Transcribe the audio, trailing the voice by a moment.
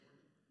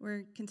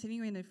We're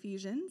continuing in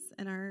Ephesians,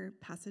 and our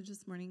passage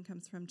this morning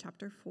comes from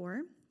chapter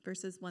 4,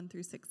 verses 1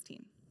 through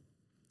 16.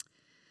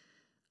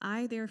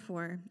 I,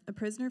 therefore, a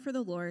prisoner for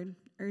the Lord,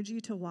 urge you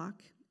to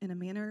walk in a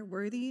manner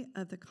worthy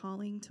of the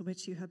calling to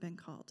which you have been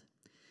called,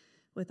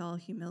 with all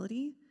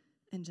humility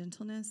and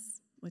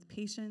gentleness, with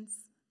patience,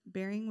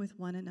 bearing with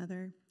one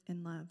another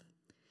in love,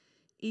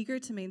 eager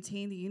to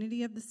maintain the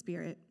unity of the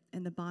Spirit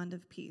and the bond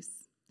of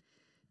peace.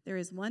 There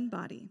is one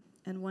body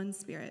and one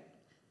Spirit,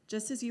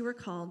 just as you were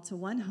called to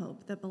one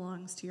hope that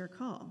belongs to your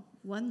call,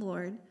 one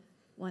Lord,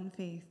 one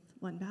faith,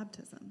 one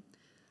baptism,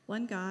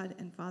 one God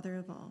and Father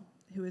of all,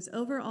 who is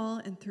over all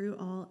and through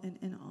all and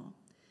in all.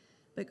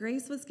 But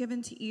grace was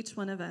given to each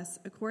one of us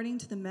according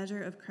to the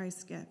measure of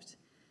Christ's gift.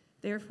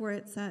 Therefore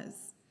it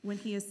says, when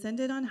he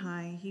ascended on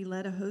high, he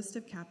led a host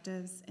of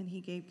captives and he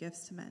gave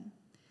gifts to men.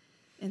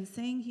 In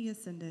saying he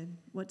ascended,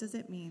 what does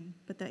it mean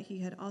but that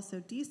he had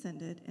also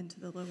descended into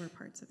the lower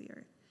parts of the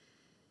earth?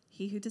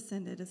 He who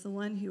descended is the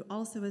one who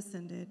also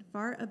ascended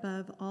far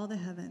above all the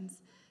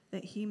heavens,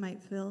 that he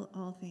might fill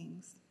all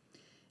things.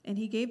 And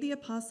he gave the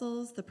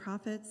apostles, the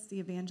prophets,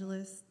 the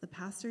evangelists, the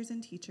pastors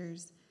and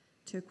teachers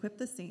to equip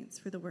the saints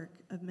for the work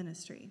of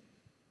ministry,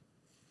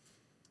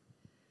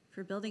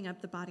 for building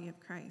up the body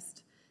of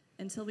Christ,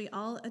 until we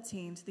all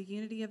attain to the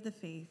unity of the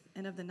faith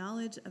and of the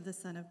knowledge of the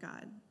Son of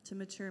God, to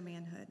mature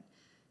manhood,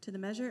 to the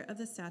measure of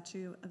the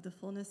stature of the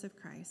fullness of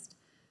Christ,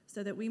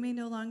 so that we may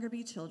no longer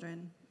be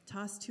children,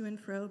 tossed to and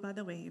fro by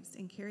the waves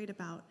and carried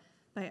about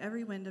by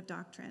every wind of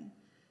doctrine,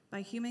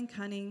 by human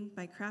cunning,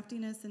 by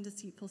craftiness and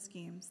deceitful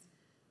schemes.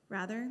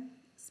 Rather,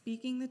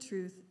 speaking the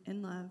truth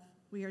in love,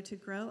 we are to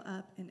grow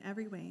up in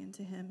every way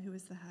into him who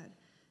is the head,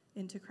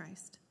 into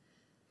Christ,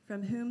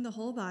 from whom the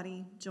whole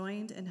body,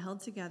 joined and held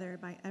together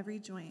by every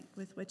joint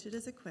with which it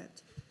is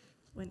equipped,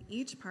 when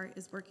each part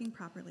is working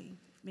properly,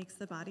 makes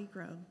the body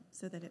grow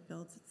so that it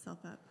builds itself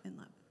up in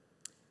love.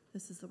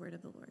 This is the word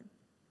of the Lord.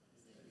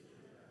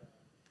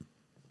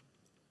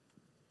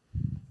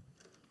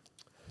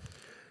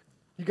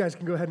 You guys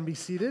can go ahead and be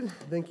seated.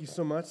 Thank you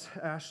so much,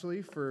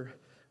 Ashley, for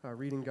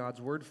reading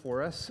God's word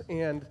for us.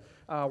 And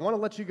I want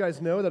to let you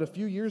guys know that a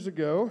few years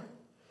ago,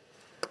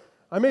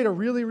 I made a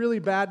really, really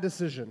bad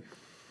decision.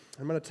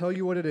 I'm going to tell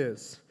you what it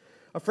is.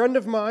 A friend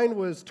of mine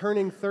was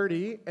turning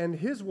 30, and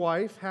his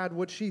wife had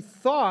what she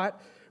thought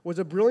was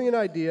a brilliant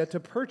idea to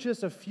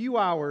purchase a few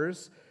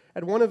hours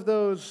at one of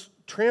those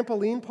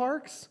trampoline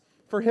parks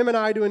for him and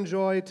I to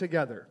enjoy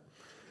together.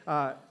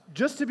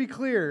 Just to be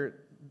clear,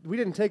 we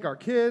didn't take our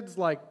kids,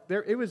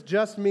 it was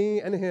just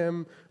me and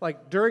him,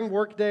 during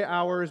workday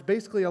hours,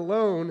 basically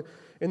alone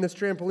in this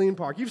trampoline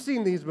park. You've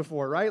seen these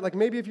before, right?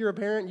 Maybe if you're a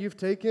parent, you've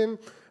taken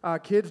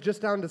kids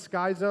just down to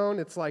Sky Zone.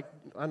 It's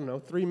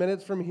 3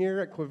 minutes from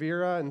here at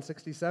Quivira and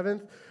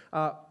 67th.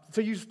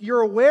 So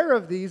you're aware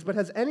of these, but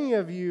has any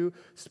of you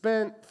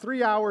spent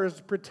 3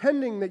 hours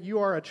pretending that you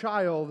are a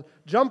child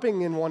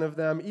jumping in one of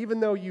them, even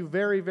though you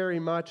very, very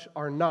much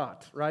are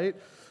not, right?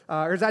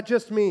 Or is that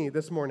just me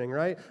this morning,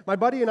 right? My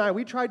buddy and I,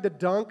 we tried to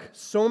dunk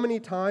so many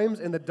times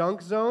in the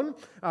dunk zone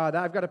that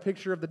I've got a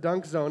picture of the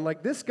dunk zone.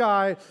 This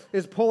guy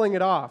is pulling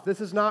it off.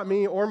 This is not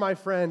me or my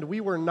friend.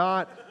 We were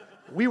not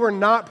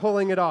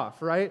pulling it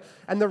off, right?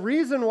 And the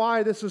reason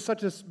why this was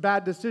such a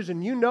bad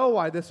decision, you know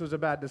why this was a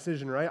bad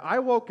decision, right? I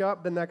woke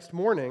up the next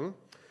morning,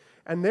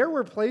 and there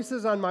were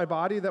places on my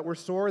body that were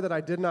sore that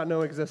I did not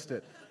know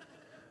existed.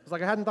 It's I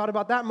hadn't thought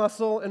about that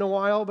muscle in a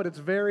while, but it's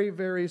very,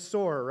 very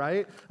sore,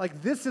 right?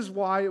 This is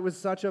why it was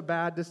such a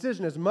bad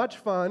decision. As much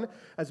fun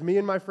as me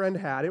and my friend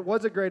had, it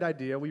was a great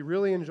idea. We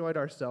really enjoyed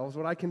ourselves.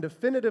 What I can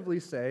definitively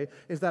say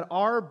is that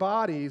our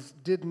bodies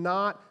did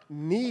not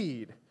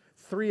need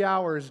 3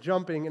 hours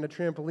jumping in a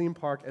trampoline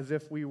park as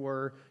if we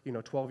were,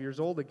 12 years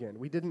old again.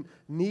 We didn't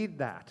need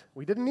that.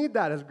 We didn't need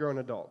that as grown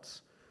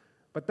adults.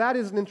 But that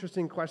is an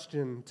interesting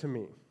question to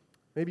me.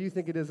 Maybe you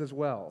think it is as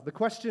well. The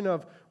question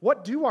of,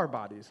 what do our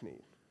bodies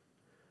need?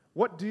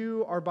 What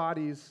do our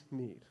bodies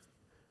need?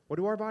 What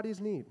do our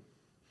bodies need?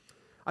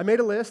 I made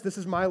a list. This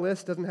is my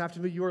list. Doesn't have to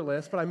be your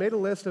list. But I made a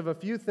list of a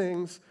few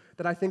things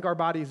that I think our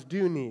bodies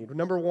do need.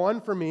 Number one,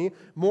 for me,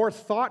 more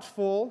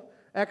thoughtful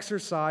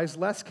exercise,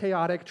 less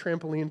chaotic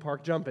trampoline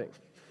park jumping.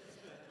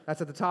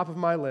 That's at the top of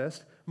my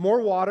list.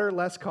 More water,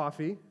 less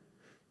coffee.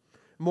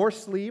 More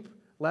sleep,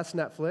 less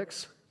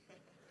Netflix.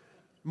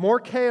 More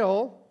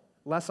kale,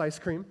 less ice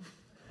cream.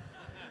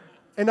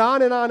 And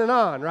on and on and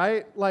on,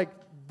 right?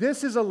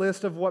 This is a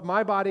list of what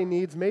my body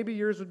needs. Maybe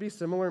yours would be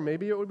similar,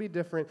 maybe it would be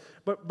different,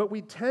 but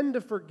we tend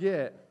to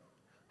forget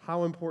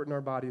how important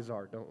our bodies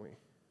are, don't we?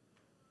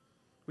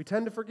 We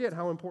tend to forget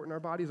how important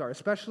our bodies are,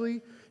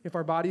 especially if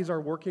our bodies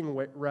are working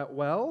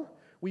well.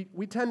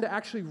 We tend to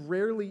actually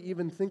rarely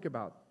even think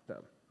about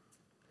them.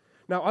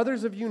 Now,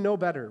 others of you know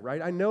better,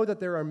 right? I know that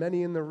there are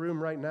many in the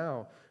room right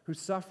now who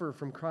suffer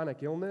from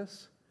chronic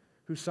illness,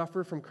 who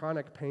suffer from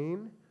chronic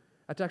pain.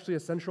 That's actually a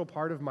central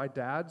part of my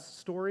dad's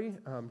story,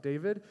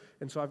 David,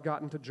 and so I've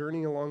gotten to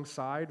journey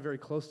alongside, very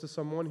close to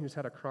someone who's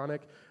had a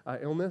chronic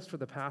illness for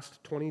the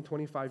past 20,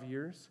 25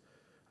 years.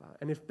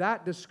 And if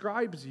that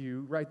describes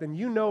you, right, then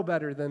you know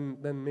better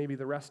than maybe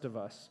the rest of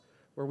us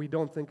where we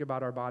don't think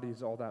about our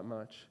bodies all that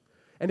much.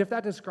 And if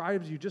that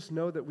describes you, just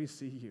know that we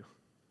see you.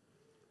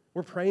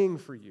 We're praying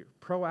for you,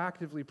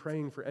 proactively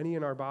praying for any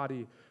in our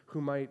body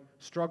who might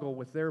struggle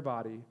with their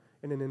body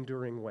in an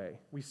enduring way.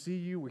 We see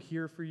you, we're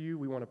here for you,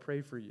 we want to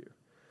pray for you.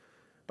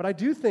 But I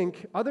do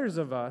think others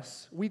of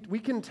us, we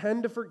can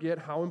tend to forget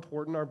how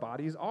important our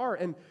bodies are.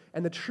 And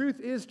the truth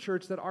is,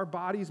 church, that our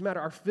bodies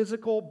matter. Our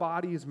physical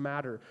bodies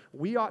matter.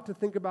 We ought to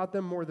think about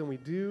them more than we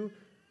do.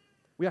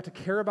 We ought to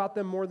care about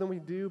them more than we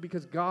do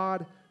because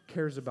God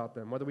cares about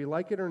them. Whether we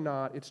like it or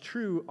not, it's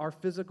true, our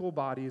physical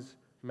bodies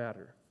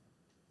matter.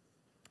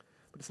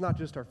 But it's not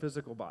just our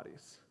physical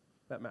bodies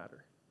that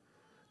matter.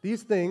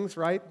 These things,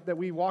 right, that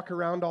we walk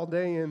around all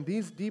day in,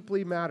 these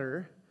deeply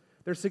matter.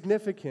 They're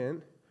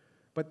significant,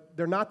 but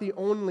they're not the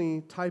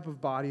only type of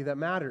body that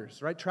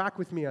matters, right? Track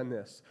with me on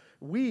this.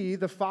 We,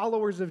 the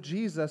followers of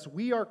Jesus,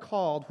 we are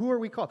called, who are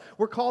we called?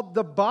 We're called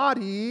the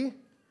body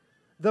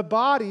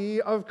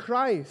of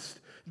Christ.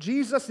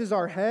 Jesus is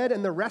our head,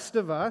 and the rest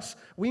of us,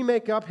 we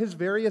make up his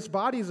various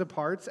bodies of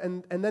parts,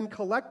 and then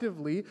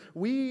collectively,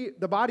 we,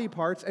 the body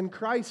parts, and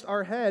Christ,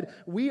 our head,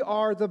 we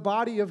are the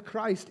body of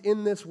Christ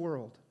in this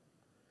world.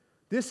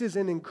 This is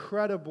an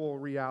incredible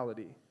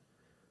reality.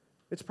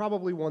 It's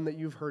probably one that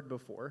you've heard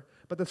before,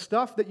 but the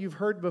stuff that you've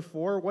heard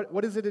before,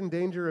 what is it in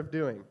danger of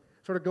doing?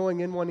 Sort of going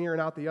in one ear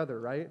and out the other,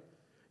 right?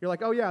 You're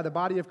like, oh yeah, the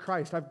body of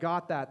Christ, I've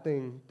got that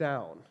thing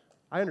down.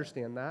 I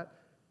understand that.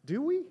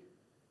 Do we?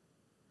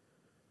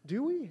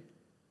 Do we?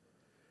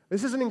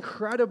 This is an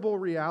incredible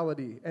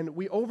reality, and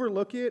we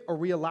overlook it or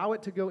we allow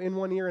it to go in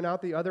one ear and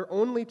out the other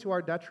only to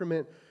our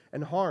detriment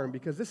and harm,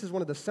 because this is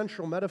one of the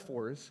central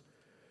metaphors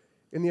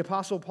in the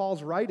Apostle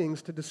Paul's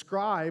writings to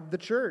describe the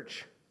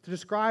church, to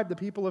describe the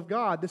people of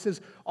God. This is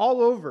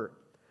all over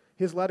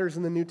his letters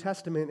in the New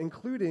Testament,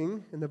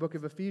 including in the book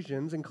of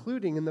Ephesians,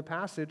 including in the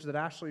passage that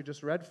Ashley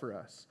just read for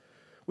us.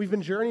 We've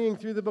been journeying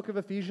through the book of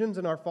Ephesians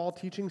in our fall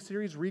teaching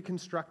series,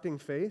 Reconstructing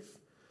Faith.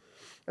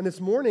 And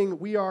this morning,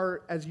 we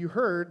are, as you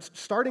heard,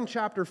 starting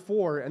chapter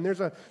 4, and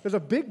there's a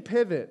big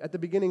pivot at the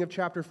beginning of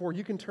chapter 4.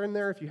 You can turn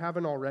there if you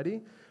haven't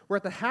already. We're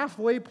at the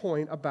halfway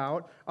point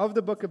of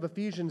the book of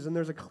Ephesians, and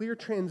there's a clear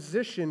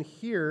transition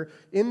here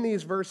in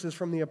these verses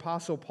from the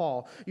Apostle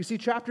Paul. You see,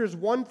 chapters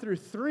 1 through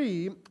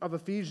 3 of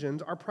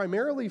Ephesians are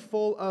primarily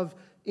full of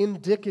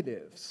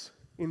indicatives.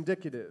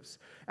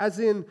 As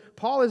in,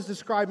 Paul is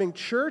describing,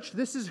 church,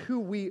 this is who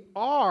we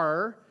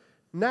are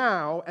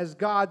now as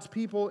God's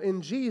people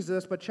in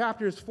Jesus, but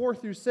chapters 4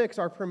 through 6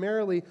 are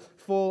primarily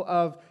full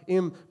of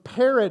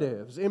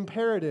imperatives,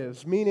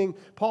 meaning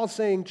Paul's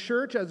saying,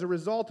 church, as a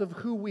result of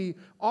who we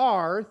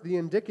are, the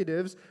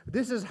indicatives,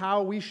 this is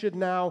how we should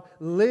now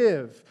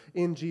live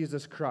in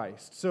Jesus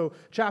Christ. So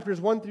chapters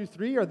 1 through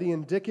 3 are the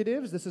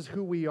indicatives, this is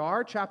who we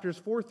are. Chapters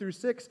 4 through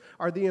 6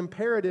 are the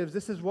imperatives,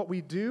 this is what we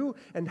do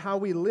and how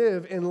we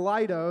live in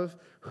light of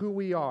who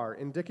we are.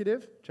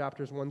 Indicative,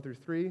 chapters 1 through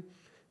 3.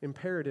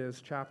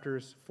 Imperatives,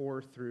 chapters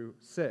 4 through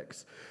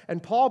 6.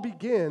 And Paul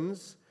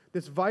begins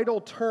this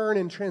vital turn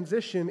and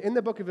transition in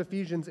the book of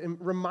Ephesians in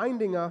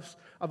reminding us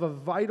of a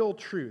vital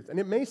truth. And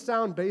it may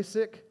sound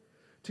basic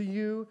to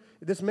you.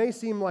 This may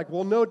seem like,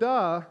 well, no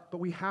duh, but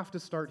we have to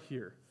start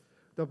here.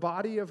 The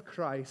body of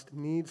Christ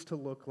needs to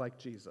look like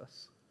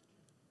Jesus.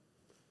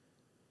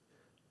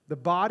 The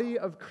body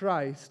of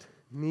Christ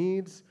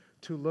needs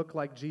to look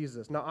like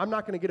Jesus. Now, I'm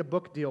not going to get a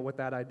book deal with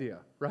that idea,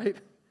 right?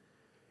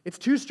 It's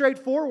too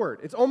straightforward.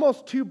 It's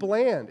almost too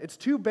bland. It's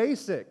too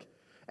basic.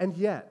 And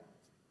yet,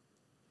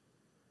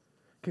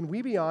 can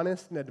we be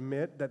honest and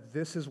admit that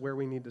this is where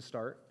we need to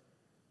start?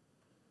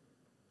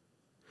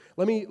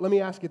 Let me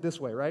ask it this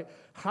way, right?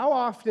 How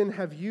often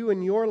have you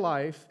in your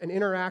life and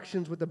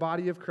interactions with the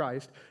body of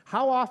Christ,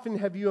 how often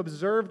have you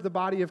observed the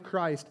body of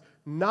Christ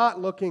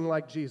not looking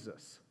like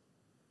Jesus?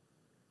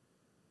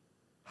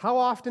 How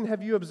often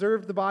have you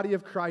observed the body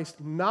of Christ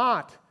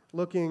not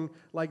looking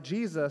like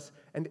Jesus?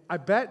 And I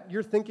bet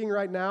you're thinking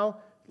right now,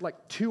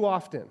 like too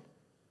often.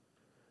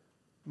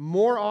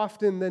 More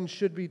often than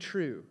should be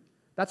true.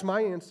 That's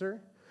my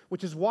answer,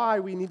 which is why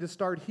we need to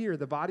start here.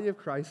 The body of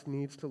Christ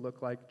needs to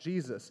look like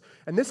Jesus.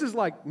 And this is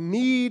like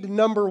need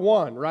number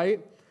one,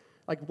 right?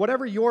 Like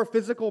whatever your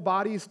physical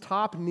body's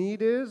top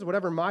need is,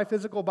 whatever my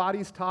physical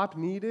body's top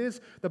need is,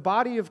 the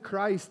body of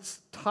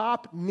Christ's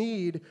top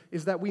need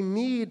is that we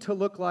need to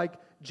look like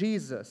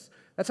Jesus.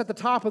 That's at the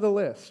top of the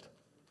list.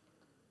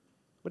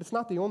 But it's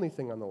not the only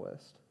thing on the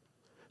list.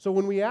 So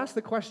when we ask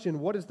the question,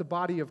 what does the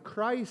body of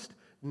Christ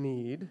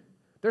need?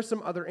 There's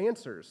some other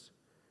answers.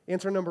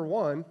 Answer number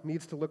one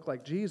needs to look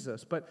like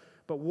Jesus. But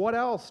what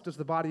else does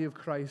the body of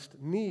Christ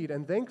need?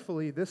 And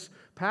thankfully, this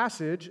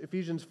passage,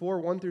 Ephesians 4,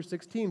 1 through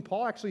 16,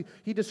 Paul actually,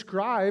 he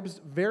describes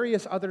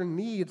various other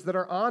needs that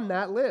are on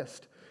that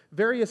list.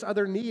 Various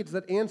other needs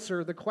that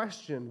answer the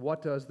question,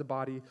 what does the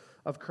body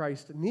of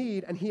Christ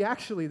need? And he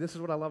actually, this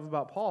is what I love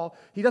about Paul,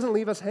 he doesn't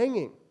leave us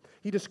hanging.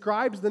 He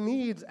describes the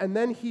needs, and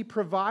then he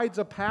provides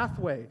a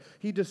pathway.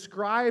 He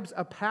describes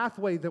a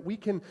pathway that we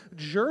can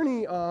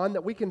journey on,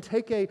 that we can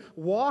take a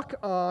walk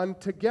on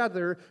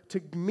together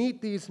to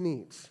meet these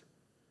needs.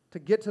 to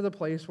get to the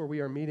place where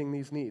we are meeting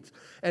these needs.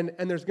 And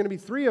there's going to be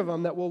 3 of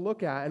them that we'll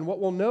look at, and what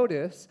we'll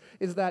notice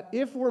is that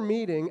if we're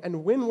meeting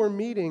and when we're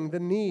meeting the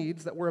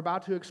needs that we're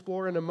about to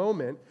explore in a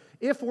moment,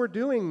 if we're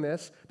doing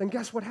this, then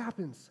guess what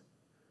happens?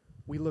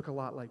 We look a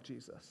lot like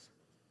Jesus.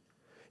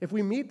 If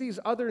we meet these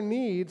other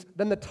needs,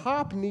 then the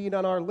top need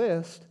on our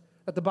list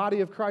that the body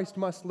of Christ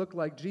must look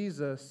like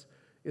Jesus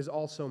is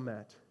also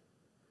met.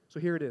 So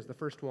here it is, the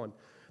first one.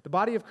 The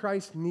body of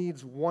Christ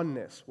needs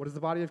oneness. What does the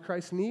body of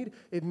Christ need?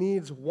 It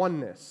needs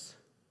oneness.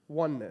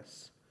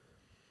 Oneness.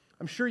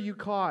 I'm sure you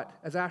caught,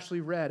 as Ashley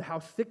read, how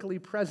thickly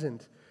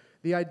present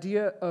the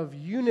idea of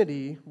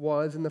unity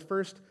was in the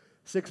first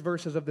 6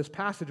 verses of this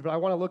passage, but I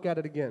want to look at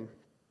it again.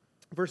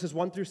 Verses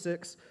 1 through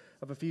 6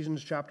 of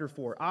Ephesians chapter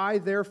 4. I,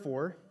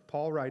 therefore,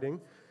 Paul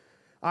writing,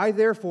 I,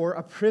 therefore,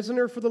 a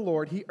prisoner for the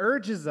Lord, he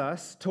urges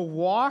us to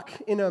walk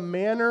in a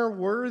manner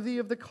worthy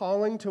of the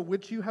calling to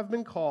which you have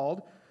been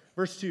called.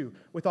 Verse 2,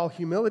 with all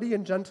humility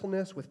and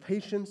gentleness, with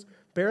patience,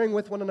 bearing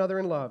with one another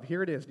in love.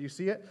 Here it is. Do you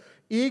see it?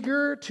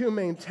 Eager to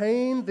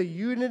maintain the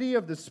unity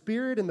of the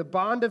Spirit in the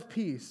bond of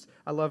peace.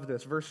 I love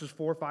this. Verses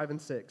 4, 5,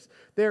 and 6.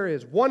 There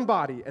is one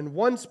body and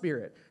one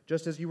Spirit,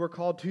 just as you were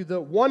called to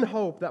the one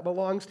hope that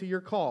belongs to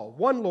your call.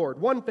 One Lord,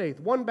 one faith,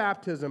 one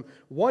baptism,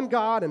 one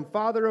God and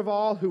Father of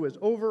all, who is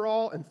over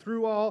all and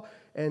through all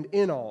and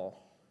in all.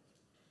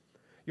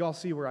 You all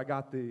see where I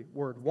got the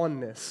word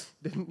oneness,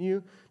 didn't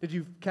you? Did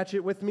you catch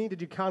it with me?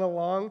 Did you count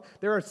along?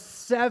 There are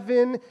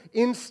 7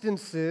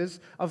 instances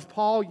of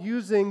Paul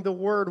using the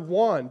word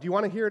one. Do you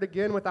want to hear it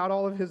again without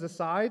all of his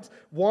asides?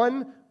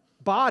 One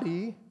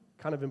body,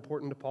 kind of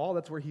important to Paul.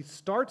 That's where he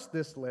starts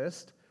this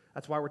list.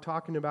 That's why we're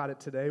talking about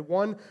it today.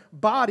 One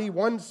body,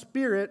 one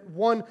Spirit,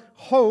 one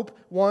hope,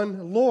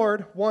 one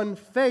Lord, one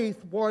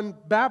faith, one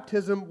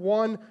baptism,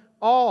 one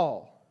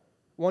all,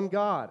 one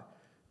God.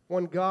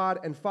 One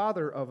God and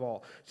Father of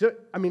all. So,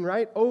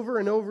 right? Over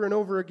and over and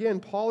over again,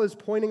 Paul is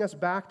pointing us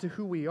back to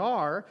who we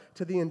are,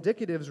 to the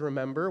indicatives,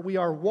 remember. We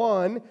are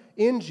one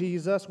in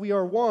Jesus. We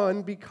are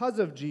one because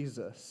of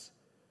Jesus.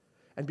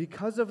 And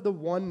because of the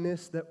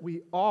oneness that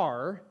we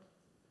are,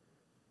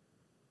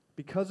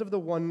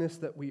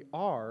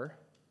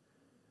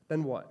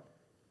 then what?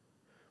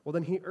 Well,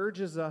 then he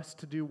urges us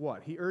to do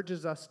what? He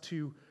urges us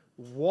to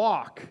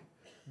walk.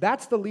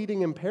 That's the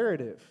leading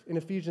imperative in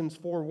Ephesians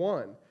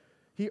 4:1.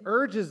 He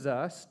urges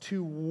us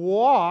to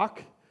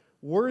walk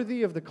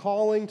worthy of the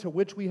calling to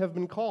which we have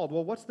been called.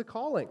 Well, what's the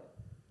calling?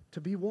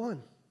 To be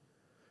one,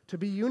 to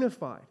be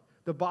unified.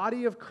 The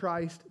body of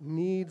Christ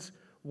needs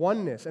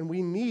oneness, and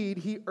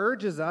he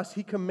urges us,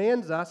 he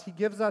commands us, he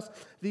gives us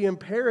the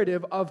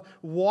imperative of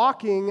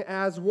walking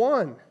as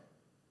one.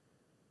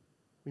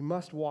 We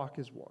must walk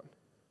as one.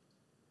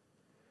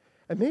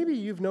 And maybe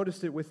you've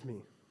noticed it with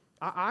me.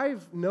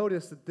 I've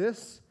noticed that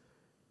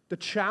the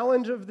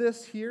challenge of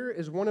this here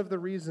is one of the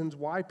reasons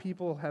why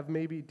people have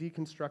maybe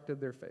deconstructed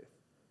their faith.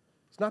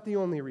 It's not the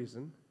only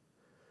reason.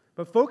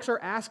 But folks are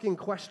asking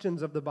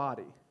questions of the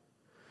body.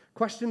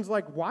 Questions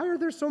like, why are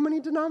there so many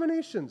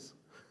denominations?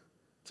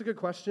 It's a good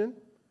question.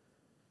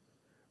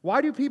 Why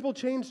do people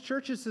change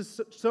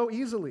churches so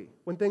easily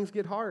when things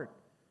get hard?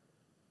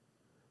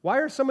 Why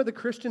are some of the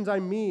Christians I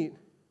meet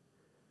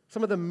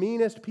some of the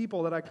meanest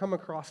people that I come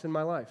across in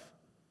my life?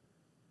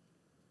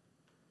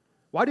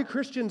 Why do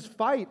Christians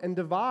fight and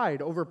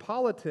divide over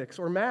politics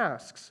or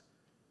masks,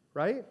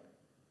 right?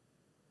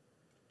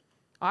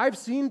 I've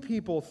seen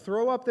people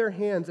throw up their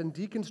hands and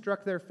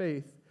deconstruct their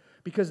faith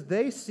because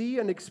they see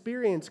and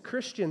experience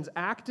Christians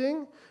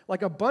acting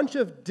like a bunch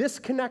of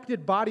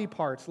disconnected body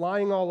parts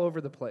lying all over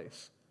the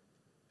place.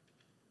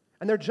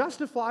 And they're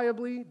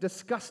justifiably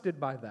disgusted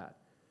by that.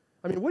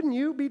 Wouldn't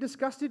you be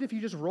disgusted if you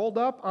just rolled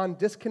up on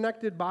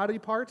disconnected body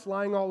parts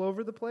lying all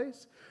over the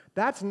place?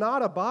 That's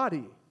not a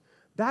body.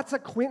 That's a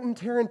Quentin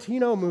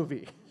Tarantino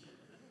movie.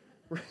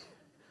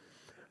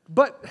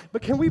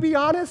 But can we be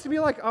honest and be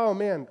like, oh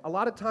man, a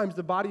lot of times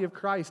the body of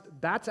Christ,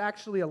 that's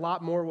actually a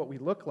lot more what we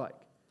look like.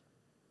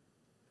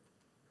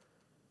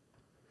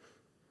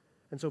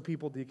 And so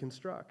people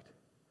deconstruct.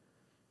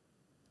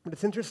 But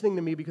it's interesting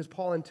to me because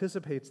Paul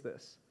anticipates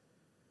this.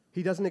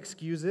 He doesn't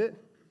excuse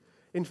it.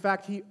 In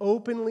fact, he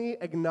openly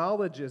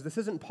acknowledges, this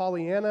isn't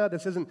Pollyanna,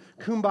 this isn't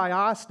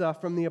kumbaya stuff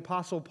from the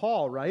Apostle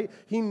Paul, right?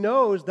 He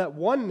knows that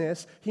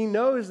oneness, he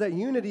knows that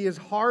unity is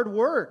hard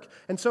work.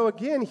 And so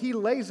again, he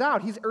lays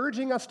out, he's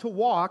urging us to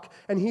walk,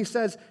 and he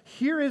says,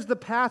 here is the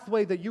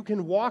pathway that you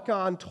can walk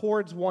on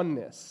towards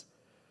oneness.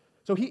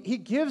 So he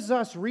gives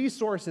us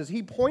resources,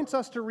 he points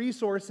us to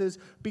resources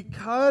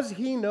because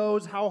he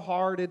knows how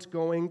hard it's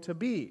going to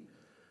be.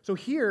 So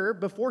here,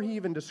 before he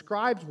even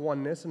describes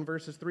oneness in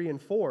verses 3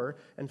 and 4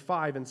 and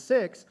 5 and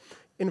 6,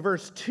 in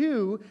verse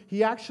 2,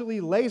 he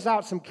actually lays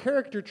out some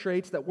character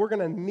traits that we're going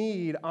to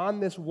need on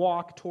this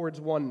walk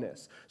towards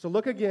oneness. So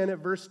look again at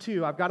verse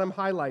 2. I've got them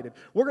highlighted.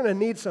 We're going to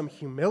need some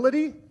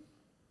humility.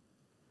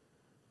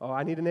 Oh,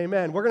 I need an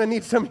amen. We're going to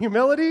need some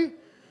humility. Amen.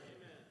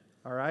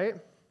 All right?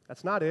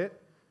 That's not it.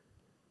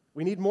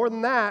 We need more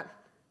than that.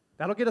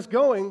 That'll get us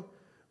going.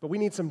 But we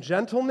need some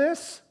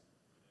gentleness.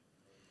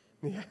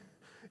 Yeah.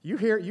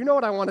 You know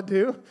what I want to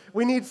do.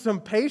 We need some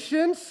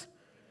patience,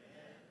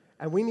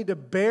 and we need to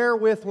bear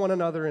with one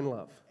another in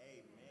love.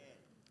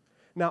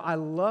 Now, I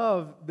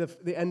love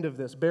the end of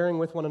this, bearing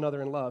with one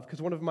another in love, because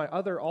one of my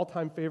other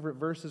all-time favorite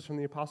verses from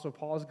the Apostle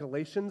Paul is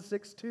Galatians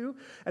 6:2.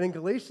 And in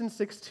Galatians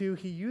 6:2,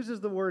 he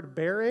uses the word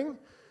bearing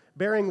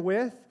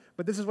with,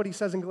 but this is what he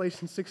says in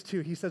Galatians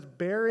 6:2. He says,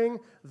 bearing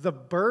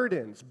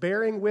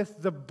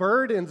with the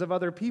burdens of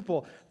other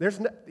people.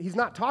 He's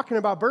not talking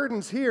about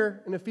burdens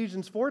here in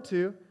Ephesians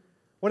 4:2.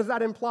 What does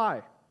that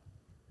imply?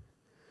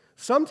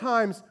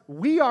 Sometimes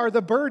we are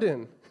the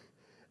burden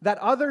that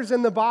others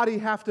in the body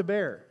have to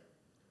bear.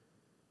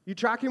 You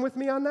tracking with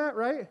me on that,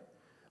 right?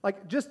 Like,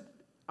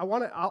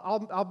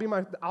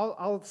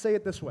 I'll say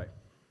it this way.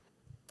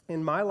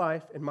 In my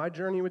life, in my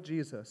journey with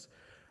Jesus,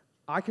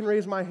 I can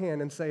raise my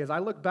hand and say, as I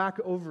look back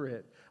over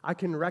it, I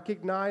can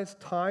recognize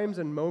times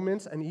and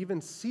moments and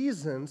even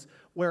seasons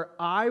where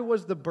I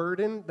was the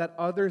burden that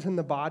others in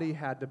the body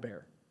had to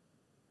bear.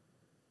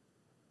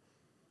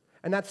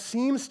 And that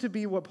seems to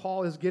be what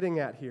Paul is getting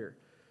at here.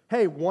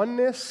 Hey,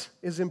 oneness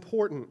is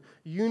important.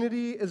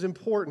 Unity is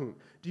important.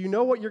 Do you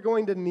know what you're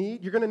going to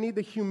need? You're going to need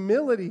the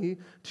humility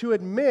to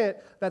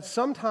admit that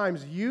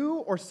sometimes you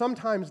or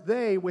sometimes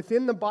they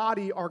within the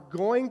body are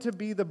going to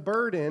be the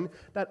burden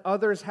that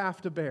others have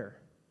to bear.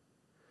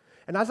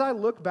 And as I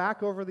look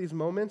back over these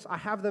moments, I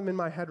have them in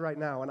my head right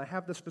now, and I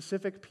have the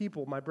specific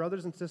people, my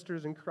brothers and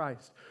sisters in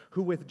Christ,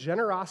 who with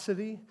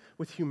generosity,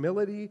 with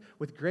humility,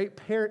 with great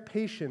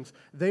patience,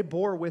 they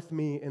bore with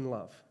me in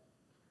love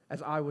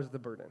as I was the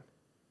burden.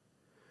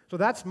 So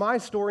that's my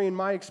story and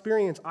my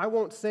experience. I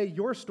won't say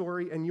your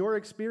story and your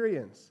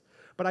experience,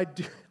 but I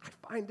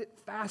find it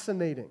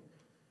fascinating.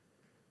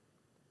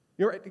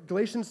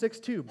 Galatians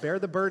 6:2, bear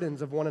the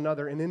burdens of one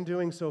another, and in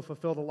doing so,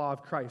 fulfill the law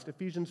of Christ.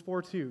 Ephesians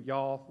 4:2,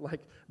 y'all,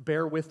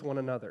 bear with one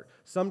another.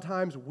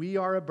 Sometimes we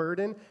are a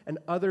burden, and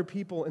other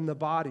people in the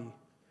body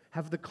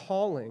have the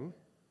calling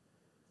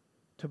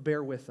to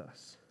bear with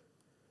us,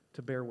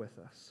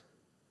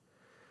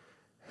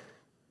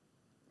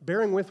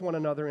 Bearing with one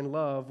another in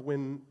love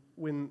when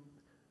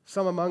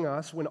some among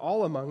us, when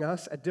all among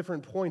us at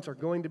different points are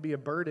going to be a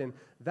burden,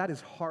 that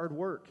is hard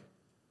work.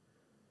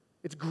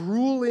 It's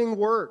grueling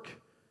work.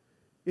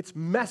 It's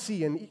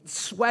messy and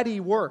sweaty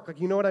work.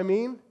 You know what I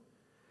mean?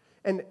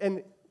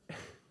 And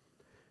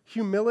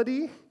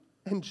humility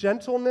and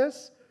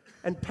gentleness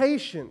and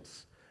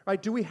patience, right?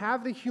 Do we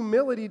have the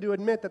humility to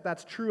admit that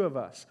that's true of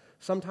us?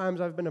 Sometimes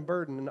I've been a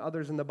burden and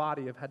others in the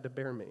body have had to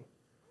bear me.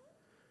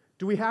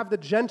 Do we have the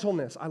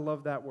gentleness? I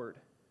love that word.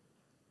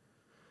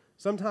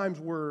 Sometimes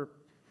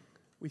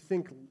we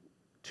think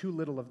too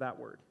little of that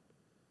word.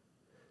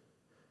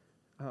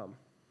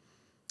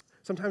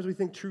 Sometimes we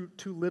think too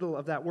little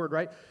of that word,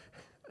 right?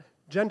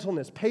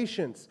 Gentleness,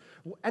 patience.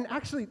 And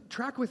actually,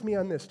 track with me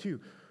on this too.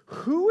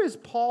 Who is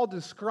Paul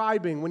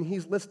describing when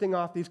he's listing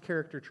off these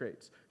character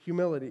traits?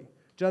 Humility,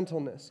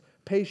 gentleness,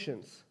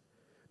 patience,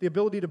 the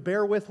ability to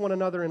bear with one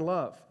another in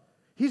love.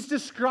 He's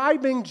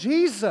describing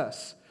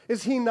Jesus.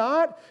 Is he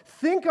not?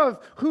 Think of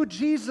who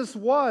Jesus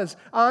was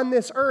on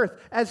this earth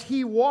as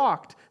he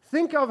walked.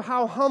 Think of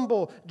how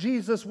humble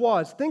Jesus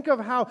was. Think of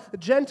how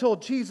gentle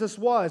Jesus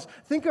was.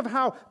 Think of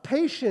how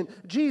patient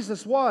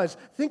Jesus was.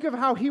 Think of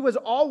how he was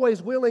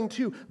always willing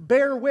to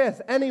bear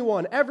with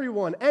anyone,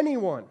 everyone,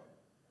 anyone.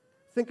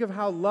 Think of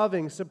how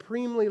loving,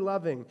 supremely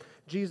loving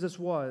Jesus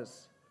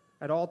was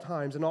at all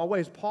times and all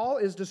ways. Paul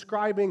is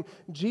describing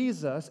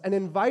Jesus and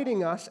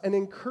inviting us and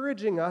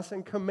encouraging us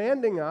and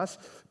commanding us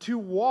to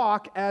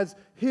walk as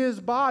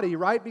his body,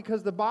 right?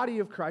 Because the body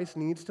of Christ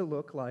needs to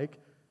look like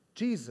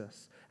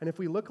Jesus. And if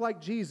we look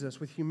like Jesus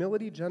with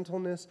humility,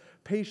 gentleness,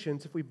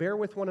 patience, if we bear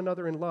with one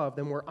another in love,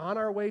 then we're on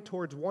our way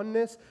towards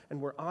oneness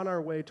and we're on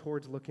our way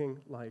towards looking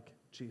like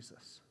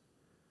Jesus.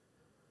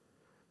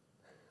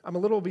 I'm a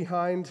little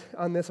behind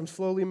on this. I'm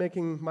slowly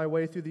making my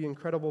way through the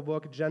incredible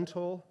book,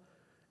 Gentle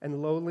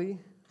and Lowly,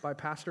 by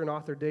pastor and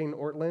author Dane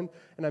Ortland,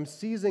 and I'm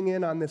seizing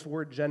in on this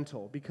word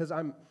gentle because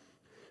I'm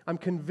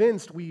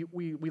convinced we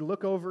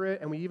look over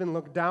it and we even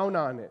look down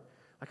on it.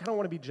 I don't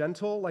want to be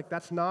gentle.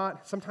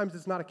 Sometimes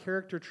it's not a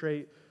character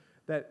trait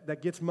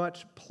that gets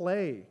much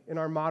play in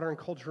our modern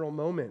cultural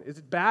moment.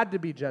 It's bad to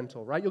be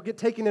gentle, right? You'll get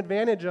taken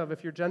advantage of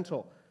if you're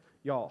gentle,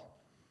 y'all.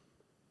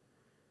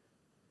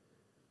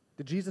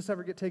 Did Jesus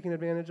ever get taken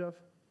advantage of?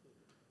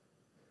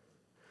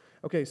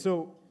 Okay,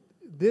 so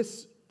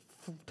this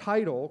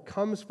title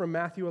comes from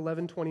Matthew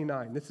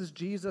 11:29. This is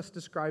Jesus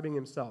describing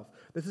himself.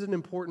 This is an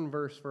important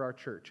verse for our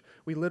church.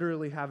 We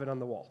literally have it on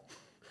the wall.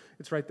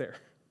 It's right there.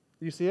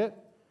 Do you see it?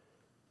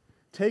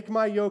 Take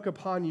my yoke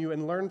upon you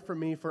and learn from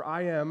me, for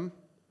I am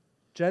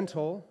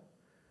gentle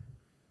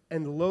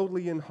and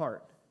lowly in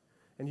heart,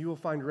 and you will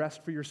find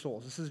rest for your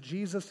souls. This is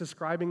Jesus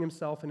describing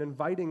himself and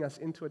inviting us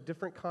into a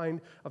different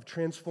kind of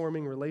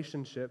transforming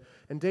relationship.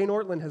 And Dane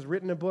Ortland has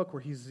written a book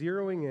where he's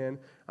zeroing in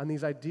on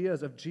these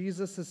ideas of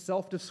Jesus'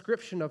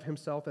 self-description of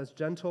himself as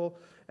gentle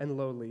and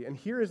lowly. And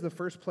here is the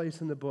first place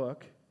in the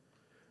book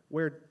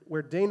where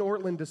Dane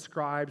Ortland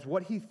describes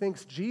what he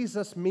thinks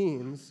Jesus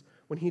means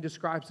when he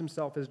describes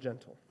himself as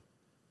gentle.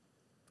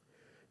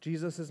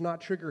 Jesus is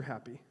not trigger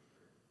happy.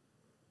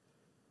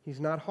 He's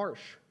not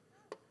harsh.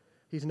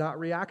 He's not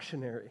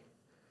reactionary.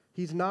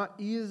 He's not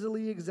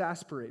easily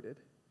exasperated.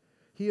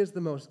 He is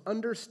the most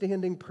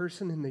understanding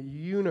person in the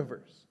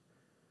universe.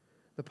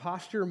 The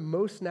posture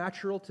most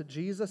natural to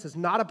Jesus is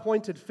not a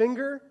pointed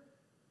finger,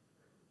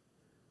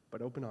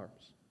 but open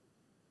arms.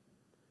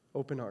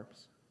 Open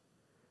arms.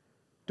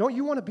 Don't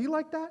you want to be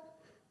like that?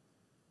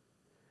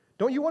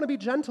 Don't you want to be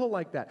gentle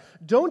like that?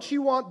 Don't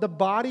you want the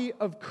body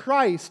of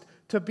Christ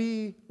to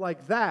be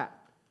like that?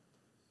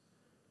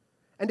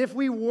 And if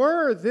we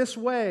were this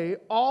way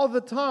all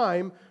the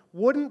time,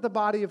 wouldn't the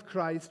body of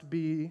Christ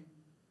be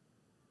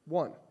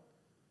one?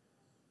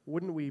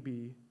 Wouldn't we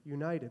be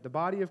united? The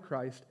body of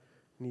Christ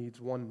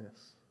needs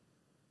oneness.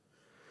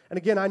 And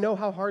again, I know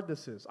how hard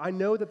this is. I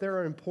know that there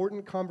are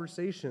important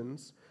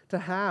conversations to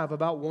have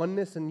about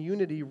oneness and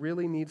unity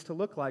really needs to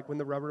look like when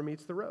the rubber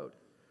meets the road.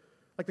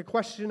 Like the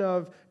question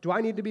of, do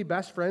I need to be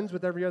best friends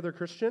with every other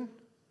Christian?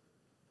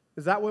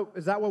 Is that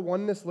what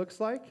oneness looks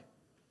like?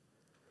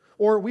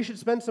 Or we should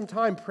spend some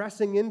time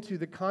pressing into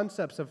the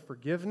concepts of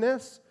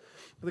forgiveness,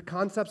 the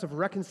concepts of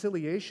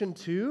reconciliation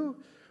too.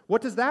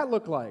 What does that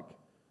look like?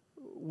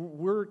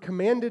 We're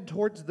commanded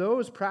towards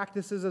those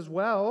practices as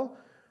well.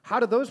 How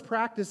do those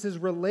practices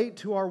relate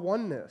to our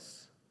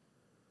oneness?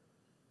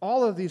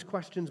 All of these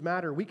questions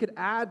matter. We could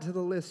add to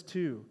the list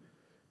too.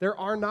 There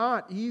are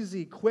not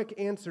easy, quick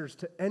answers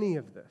to any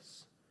of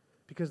this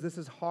because this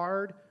is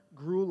hard,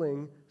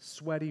 grueling,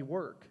 sweaty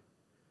work.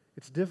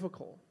 It's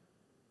difficult.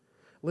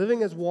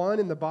 Living as one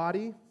in the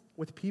body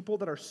with people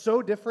that are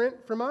so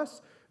different from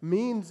us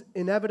means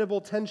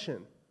inevitable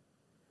tension.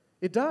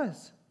 It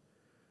does.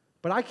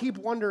 But I keep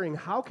wondering,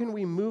 how can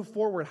we move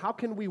forward? How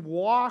can we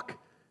walk,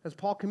 as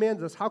Paul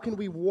commands us, how can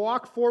we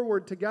walk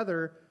forward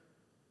together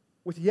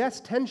with, yes,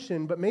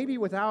 tension, but maybe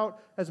without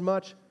as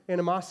much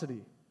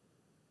animosity?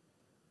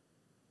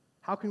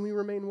 How can we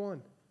remain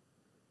one?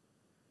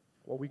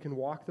 Well, we can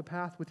walk the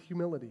path with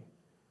humility,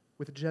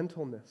 with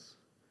gentleness,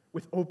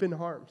 with open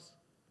arms,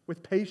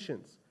 with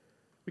patience.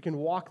 We can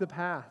walk the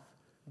path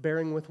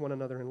bearing with one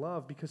another in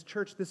love because,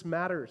 church, this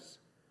matters.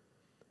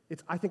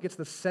 I think it's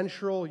the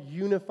central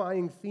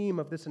unifying theme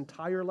of this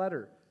entire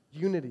letter,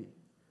 unity.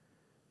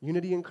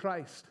 Unity in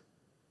Christ.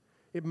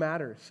 It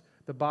matters.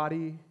 The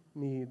body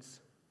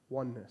needs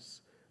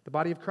oneness. The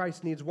body of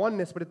Christ needs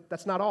oneness, but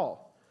that's not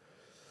all.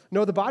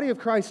 No, the body of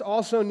Christ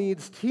also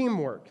needs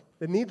teamwork.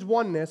 It needs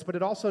oneness, but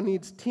it also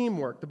needs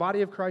teamwork. The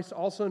body of Christ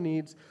also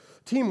needs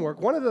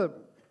teamwork. One of the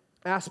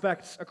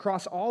aspects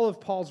across all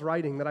of Paul's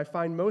writing that I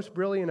find most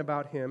brilliant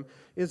about him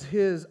is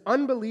his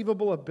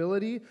unbelievable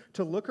ability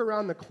to look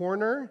around the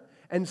corner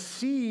and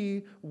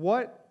see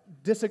what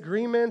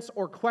disagreements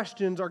or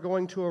questions are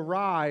going to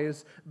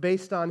arise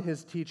based on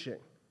his teaching.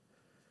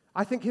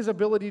 I think his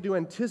ability to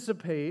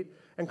anticipate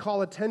and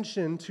call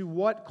attention to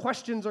what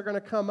questions are going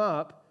to come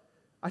up,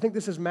 I think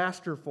this is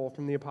masterful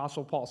from the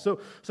Apostle Paul.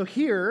 So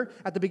here,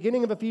 at the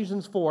beginning of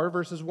Ephesians 4,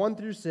 verses 1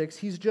 through 6,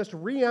 he's just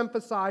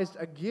re-emphasized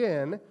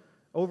again,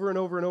 over and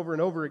over and over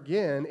and over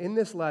again in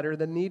this letter,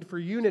 the need for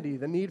unity,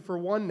 the need for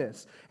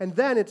oneness. And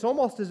then it's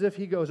almost as if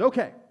he goes,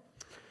 okay,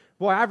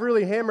 boy, I've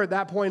really hammered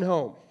that point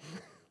home.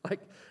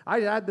 Like, I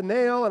had the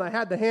nail and I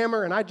had the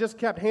hammer and I just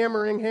kept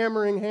hammering.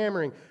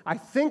 I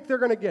think they're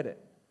going to get it.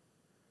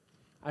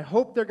 I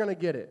hope they're going to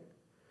get it.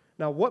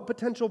 Now, what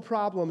potential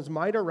problems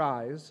might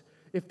arise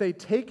if they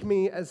take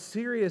me as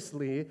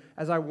seriously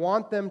as I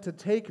want them to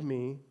take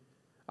me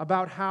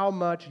about how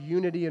much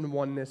unity and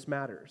oneness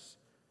matters?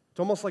 It's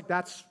almost like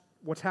that's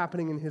what's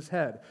happening in his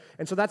head.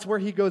 And so that's where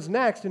he goes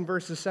next in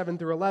verses 7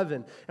 through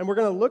 11. And we're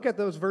going to look at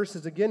those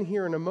verses again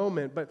here in a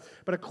moment, but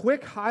a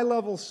quick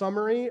high-level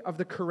summary of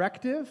the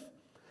corrective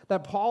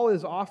that Paul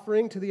is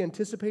offering to the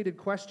anticipated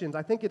questions.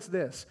 I think it's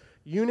this: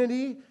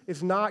 unity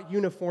is not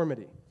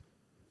uniformity.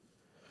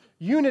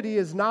 Unity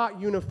is not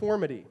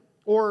uniformity.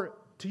 Or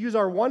to use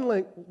our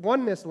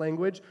oneness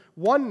language,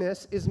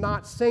 oneness is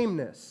not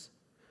sameness.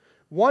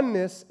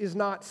 Oneness is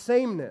not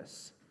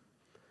sameness.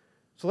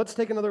 So let's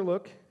take another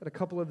look at a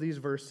couple of these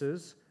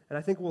verses, and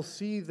I think we'll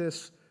see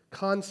this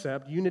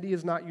concept. Unity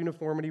is not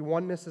uniformity.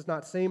 Oneness is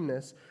not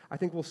sameness. I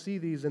think we'll see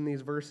these in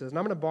these verses. And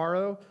I'm going to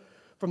borrow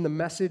from the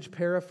Message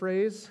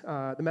paraphrase,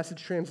 the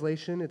Message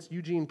translation. It's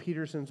Eugene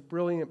Peterson's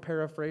brilliant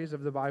paraphrase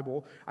of the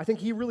Bible. I think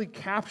he really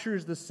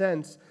captures the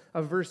sense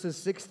of verses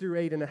 6 through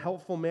 8 in a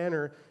helpful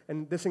manner,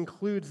 and this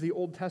includes the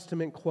Old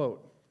Testament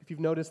quote. If you've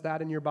noticed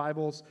that in your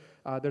Bibles,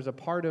 there's a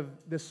part of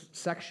this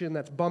section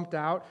that's bumped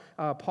out.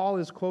 Paul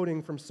is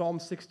quoting from Psalm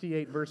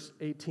 68, verse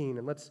 18,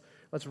 and let's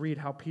read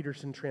how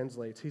Peterson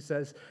translates. He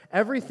says,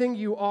 "Everything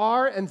you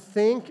are and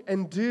think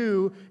and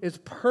do is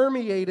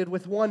permeated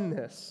with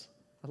oneness."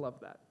 I love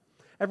that.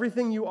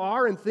 Everything you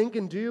are and think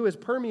and do is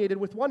permeated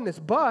with oneness.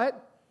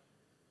 But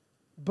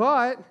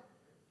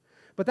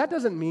that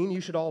doesn't mean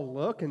you should all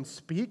look and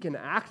speak and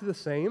act the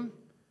same.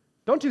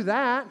 Don't do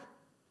that.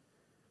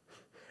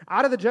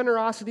 Out of the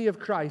generosity of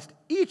Christ,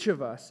 each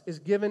of us is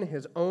given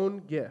his own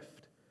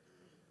gift.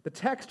 The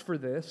text for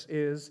this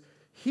is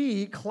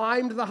He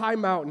climbed the high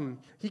mountain.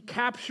 He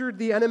captured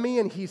the enemy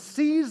and he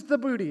seized the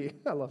booty.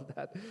 I love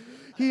that.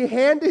 He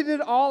handed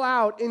it all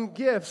out in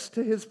gifts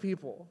to his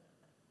people.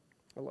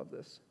 I love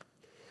this.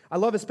 I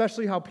love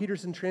especially how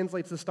Peterson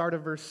translates the start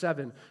of verse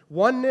 7.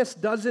 Oneness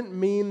doesn't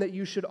mean that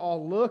you should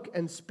all look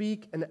and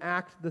speak and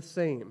act the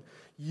same.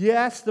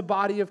 Yes, the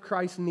body of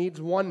Christ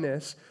needs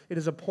oneness. It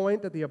is a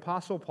point that the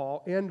Apostle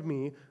Paul and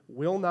me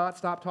will not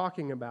stop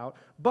talking about.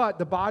 But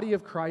the body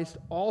of Christ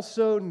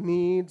also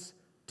needs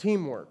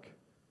teamwork.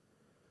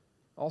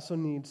 Also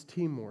needs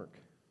teamwork.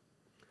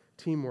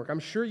 Teamwork. I'm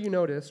sure you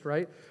noticed,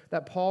 right,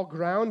 that Paul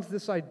grounds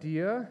this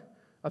idea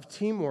of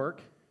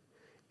teamwork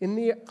in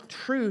the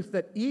truth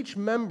that each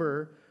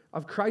member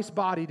of Christ's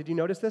body, did you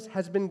notice this,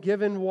 has been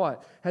given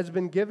what? Has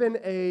been given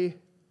a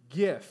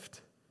gift.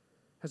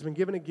 Has been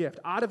given a gift.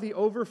 Out of the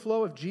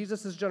overflow of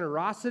Jesus'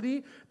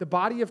 generosity, the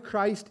body of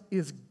Christ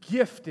is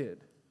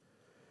gifted.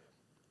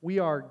 We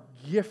are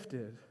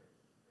gifted.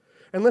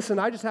 And listen,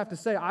 I just have to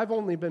say, I've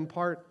only been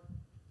part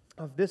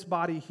of this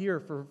body here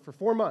for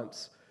 4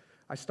 months.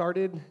 I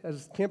started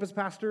as campus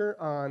pastor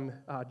on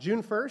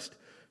June 1st.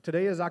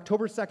 Today is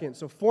October 2nd,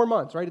 so 4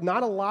 months, right?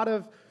 Not a lot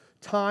of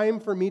time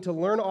for me to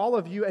learn all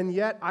of you, and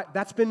yet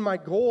that's been my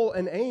goal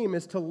and aim,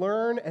 is to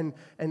learn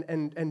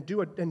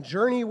and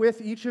journey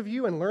with each of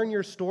you and learn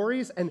your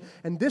stories. And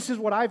this is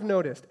what I've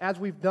noticed as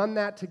we've done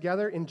that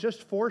together in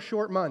just 4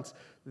 short months.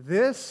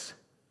 This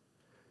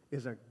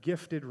is a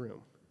gifted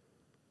room.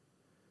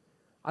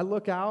 I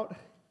look out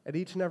at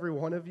each and every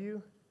one of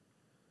you,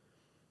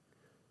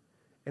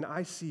 and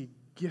I see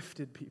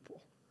gifted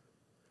people.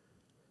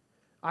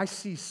 I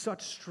see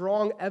such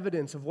strong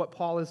evidence of what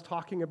Paul is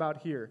talking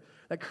about here.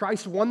 That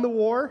Christ won the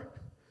war.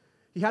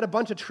 He had a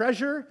bunch of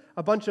treasure,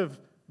 a bunch of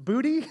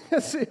booty,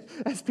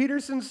 as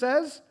Peterson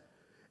says,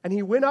 and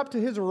he went up to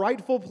his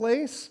rightful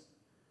place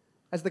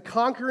as the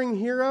conquering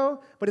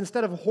hero, but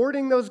instead of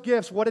hoarding those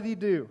gifts, what did he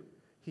do?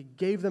 He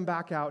gave them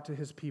back out to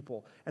his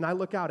people. And I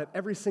look out at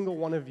every single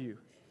one of you,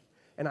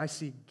 and I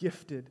see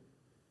gifted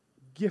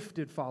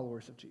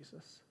followers of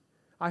Jesus.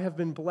 I have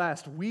been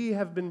blessed. We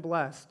have been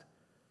blessed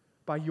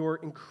by your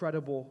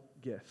incredible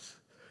gifts.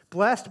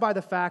 Blessed by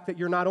the fact that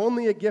you're not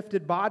only a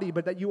gifted body,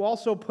 but that you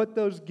also put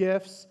those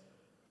gifts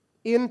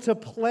into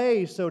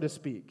play, so to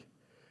speak.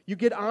 You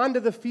get onto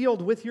the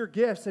field with your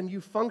gifts and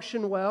you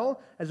function well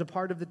as a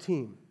part of the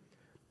team.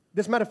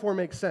 This metaphor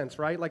makes sense,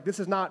 right? Like, this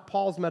is not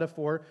Paul's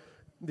metaphor,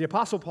 the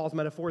Apostle Paul's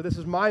metaphor. This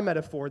is my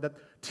metaphor, that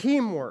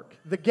teamwork,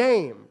 the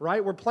game,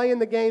 right? We're playing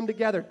the game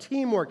together,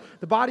 teamwork.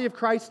 The body of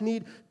Christ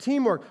need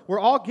teamwork.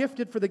 We're all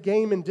gifted for the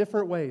game in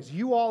different ways.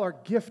 You all are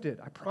gifted.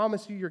 I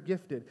promise you, you're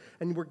gifted.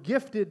 And we're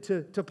gifted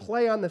to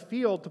play on the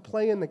field, to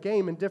play in the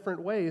game in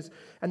different ways.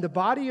 And the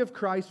body of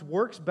Christ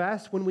works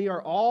best when we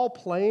are all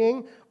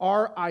playing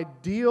our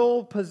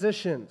ideal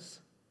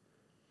positions.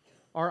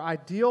 Our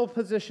ideal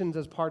positions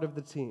as part of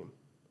the team.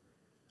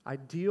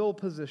 Ideal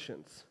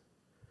positions.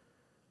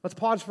 Let's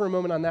pause for a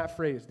moment on that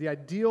phrase, the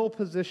ideal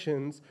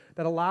positions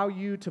that allow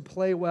you to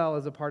play well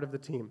as a part of the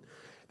team.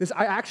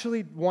 I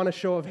actually want a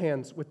show of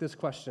hands with this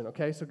question,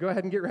 okay? So go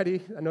ahead and get ready.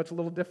 I know it's a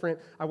little different.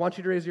 I want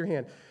you to raise your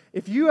hand.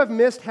 If you have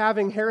missed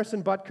having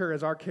Harrison Butker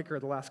as our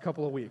kicker the last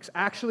couple of weeks,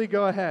 actually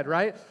go ahead,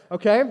 right?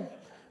 Okay?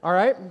 All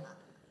right?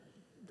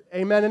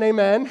 Amen and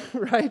amen,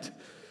 right?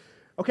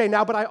 Okay,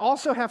 now, but I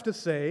also have to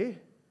say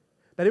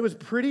that it was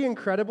pretty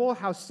incredible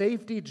how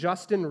safety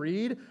Justin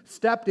Reed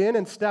stepped in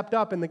and stepped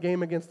up in the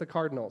game against the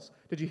Cardinals.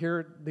 Did you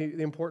hear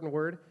the important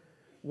word?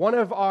 One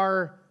of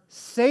our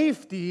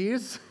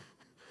safeties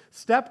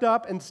stepped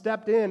up and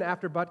stepped in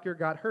after Butker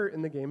got hurt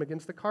in the game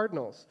against the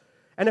Cardinals.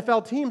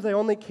 NFL teams, they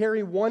only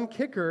carry one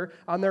kicker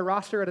on their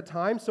roster at a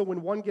time, so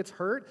when one gets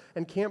hurt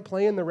and can't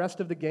play in the rest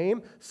of the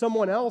game,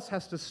 someone else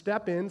has to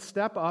step in,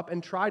 step up,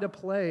 and try to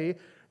play,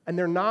 and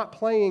they're not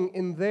playing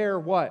in their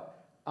what?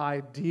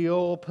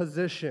 Ideal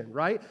position,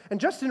 right? And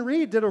Justin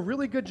Reed did a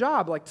really good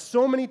job, like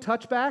so many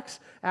touchbacks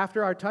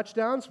after our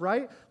touchdowns,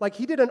 right? Like,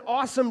 he did an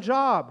awesome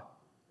job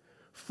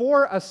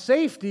for a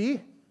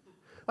safety.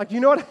 Like, do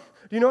you know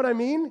what I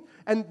mean?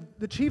 And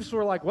the Chiefs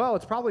were like, well,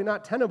 it's probably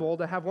not tenable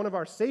to have one of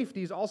our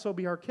safeties also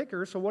be our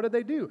kicker, so what did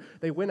they do?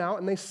 They went out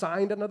and they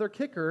signed another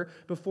kicker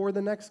before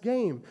the next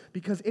game,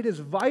 because it is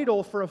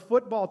vital for a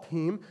football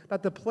team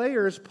that the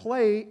players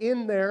play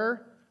in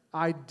their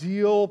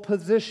ideal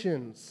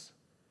positions.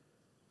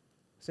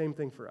 Same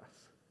thing for us.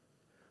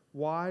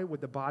 Why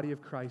would the body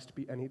of Christ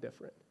be any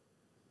different?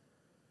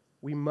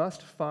 We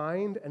must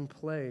find and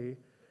play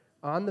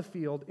on the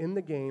field, in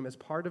the game, as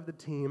part of the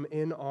team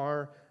in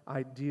our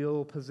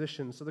ideal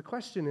position. So the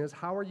question is,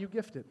 how are you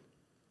gifted?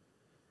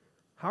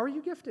 How are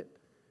you gifted?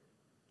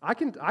 I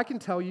can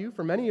tell you,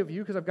 for many of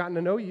you, because I've gotten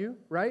to know you,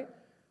 right?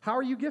 How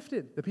are you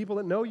gifted? The people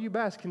that know you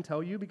best can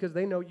tell you because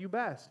they know you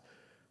best.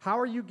 How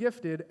are you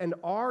gifted, and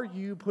are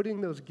you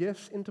putting those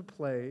gifts into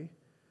play?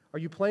 Are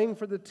you playing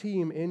for the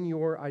team in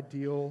your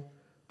ideal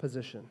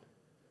position?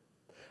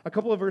 A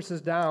couple of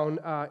verses down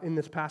in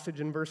this passage,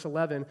 in verse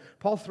 11,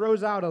 Paul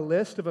throws out a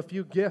list of a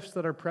few gifts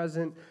that are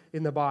present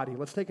in the body.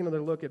 Let's take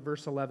another look at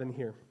verse 11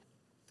 here.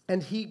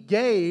 And he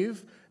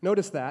gave,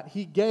 notice that,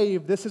 he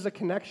gave, this is a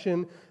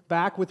connection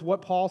back with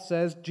what Paul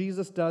says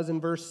Jesus does in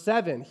verse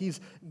 7.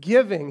 He's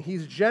giving,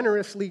 he's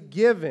generously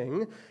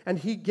giving, and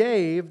he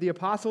gave the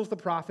apostles, the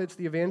prophets,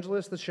 the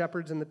evangelists, the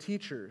shepherds, and the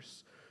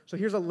teachers. So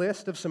here's a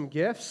list of some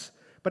gifts,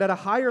 but at a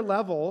higher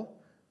level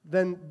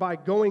than by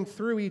going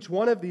through each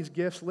one of these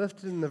gifts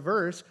listed in the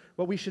verse,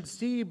 what we should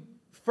see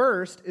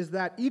first is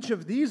that each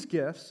of these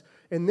gifts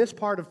in this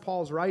part of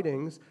Paul's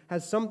writings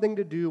has something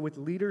to do with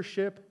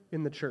leadership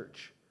in the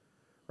church.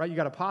 Right? You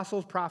got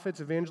apostles, prophets,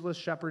 evangelists,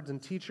 shepherds, and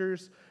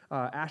teachers.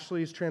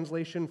 Ashley's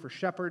translation for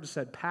shepherds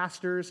said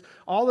pastors.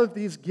 All of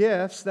these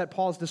gifts that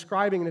Paul's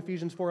describing in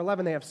Ephesians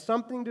 4:11, they have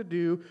something to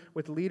do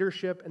with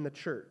leadership in the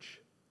church.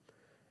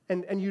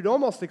 And you'd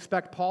almost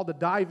expect Paul to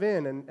dive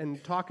in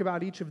and talk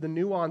about each of the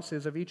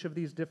nuances of each of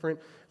these different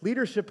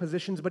leadership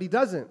positions, but he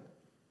doesn't.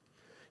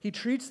 He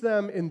treats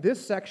them in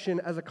this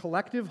section as a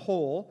collective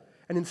whole,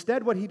 and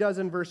instead what he does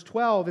in verse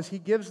 12 is he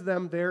gives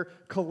them their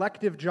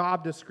collective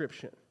job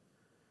description.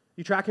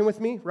 You tracking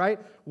with me, right?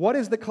 What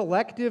is the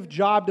collective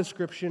job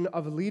description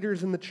of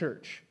leaders in the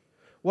church?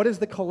 What is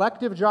the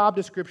collective job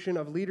description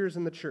of leaders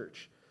in the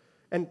church?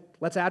 And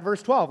let's add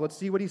verse 12. Let's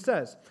see what he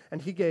says.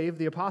 And he gave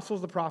the apostles,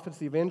 the prophets,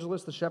 the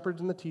evangelists, the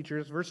shepherds, and the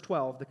teachers, verse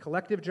 12, the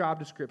collective job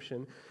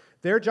description.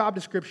 Their job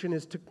description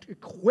is to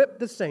equip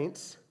the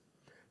saints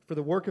for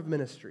the work of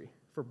ministry,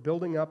 for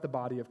building up the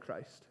body of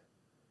Christ.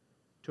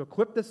 To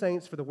equip the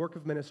saints for the work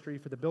of ministry,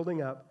 for the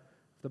building up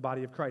of the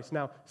body of Christ.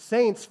 Now,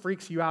 saints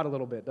freaks you out a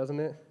little bit, doesn't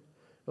it?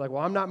 You're like,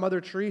 well, I'm not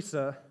Mother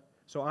Teresa,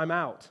 so I'm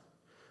out.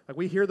 Like,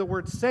 we hear the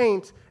word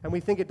saint, and we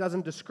think it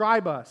doesn't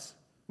describe us.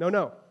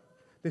 No.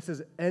 This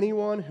is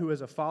anyone who is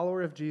a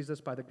follower of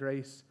Jesus by the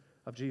grace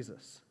of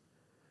Jesus.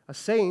 A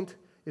saint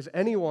is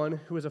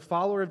anyone who is a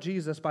follower of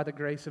Jesus by the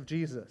grace of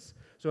Jesus.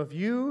 So if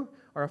you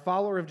are a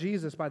follower of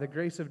Jesus by the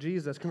grace of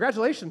Jesus,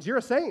 congratulations, you're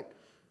a saint.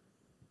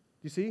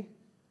 You see?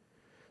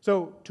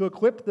 So to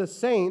equip the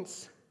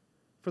saints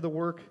for the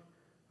work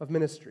of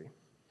ministry.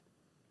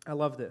 I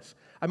love this.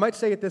 I might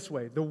say it this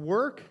way. The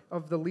work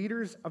of the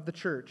leaders of the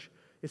church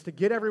is to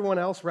get everyone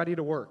else ready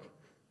to work.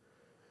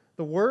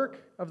 The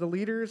work of the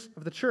leaders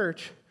of the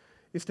church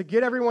is to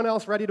get everyone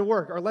else ready to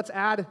work. Or let's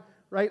add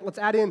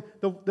in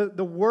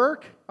the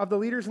work of the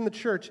leaders in the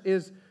church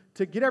is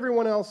to get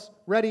everyone else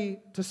ready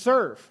to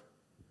serve,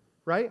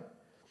 right?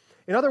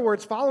 In other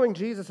words, following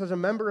Jesus as a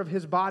member of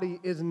his body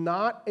is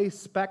not a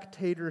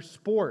spectator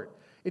sport.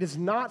 It is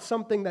not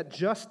something that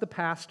just the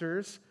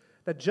pastors,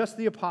 that just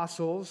the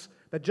apostles,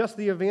 that just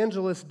the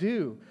evangelists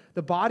do.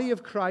 The body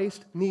of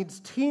Christ needs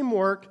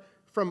teamwork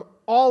from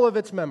all of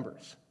its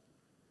members.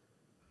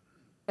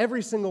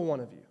 Every single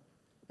one of you.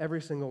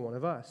 Every single one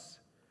of us.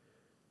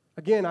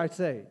 Again, I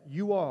say,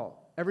 you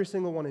all, every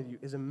single one of you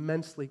is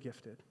immensely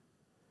gifted.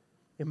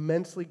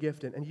 Immensely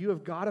gifted. And you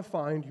have got to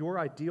find your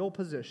ideal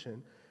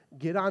position,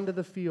 get onto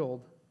the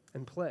field,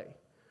 and play.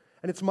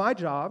 And it's my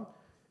job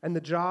and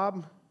the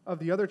job of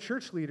the other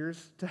church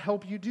leaders to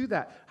help you do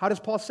that. How does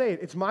Paul say it?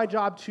 It's my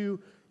job to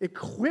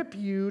equip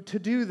you to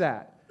do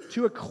that.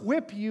 To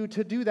equip you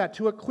to do that.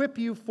 To equip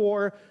you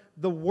for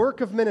the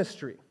work of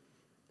ministry.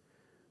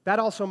 That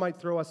also might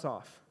throw us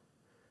off.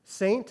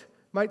 Saint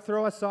might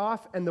throw us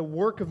off, and the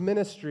work of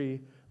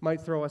ministry might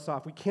throw us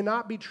off. We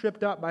cannot be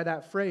tripped up by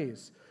that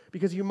phrase,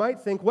 because you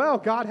might think, well,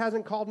 God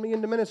hasn't called me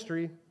into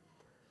ministry,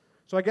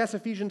 so I guess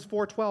Ephesians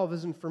 4:12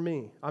 isn't for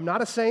me. I'm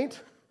not a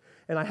saint,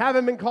 and I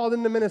haven't been called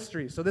into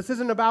ministry, so this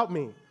isn't about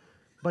me.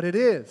 But it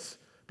is,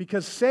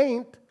 because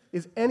saint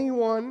is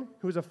anyone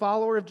who is a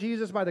follower of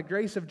Jesus by the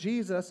grace of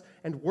Jesus,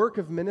 and work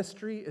of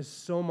ministry is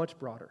so much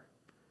broader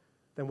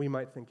than we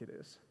might think it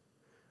is.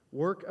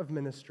 Work of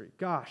ministry.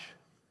 Gosh,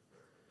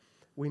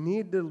 we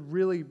need to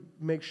really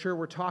make sure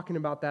we're talking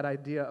about that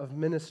idea of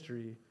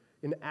ministry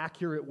in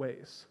accurate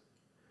ways.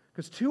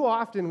 Because too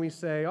often we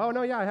say, oh,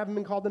 no, yeah, I haven't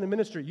been called into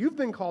ministry. You've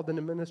been called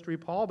into ministry,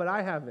 Paul, but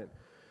I haven't.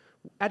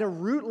 At a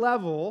root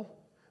level,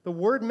 the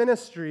word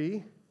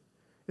ministry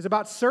is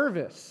about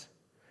service.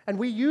 And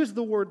we use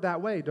the word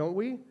that way, don't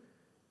we?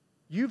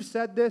 You've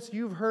said this,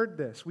 you've heard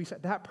this. We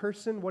said, that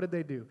person, what did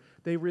they do?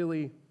 They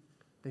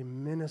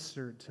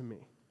ministered to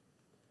me.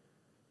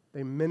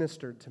 They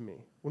ministered to me.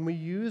 When we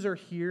use or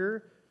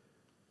hear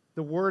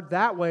the word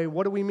that way,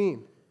 what do we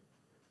mean?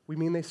 We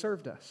mean they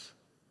served us.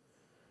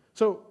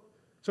 So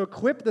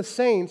equip the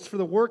saints for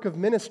the work of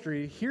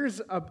ministry.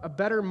 Here's a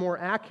better, more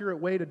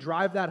accurate way to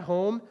drive that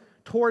home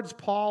towards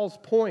Paul's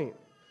point.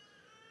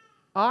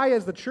 I,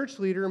 as the church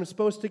leader, am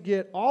supposed to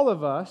get all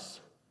of us,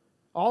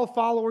 all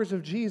followers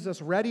of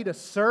Jesus, ready to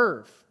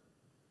serve.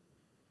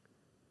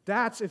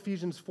 That's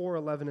Ephesians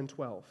 4:11 and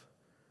 12.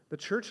 The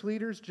church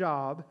leader's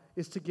job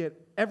is to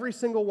get every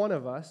single one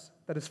of us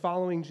that is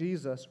following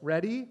Jesus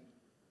ready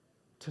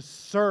to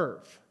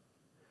serve.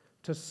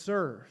 To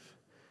serve.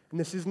 And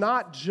this is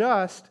not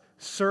just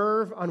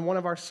serve on one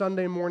of our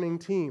Sunday morning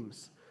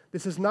teams.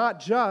 This is not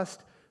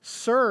just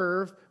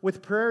serve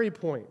with Prairie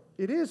Point.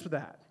 It is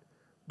that.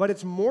 But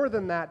it's more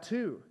than that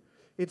too.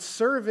 It's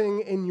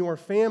serving in your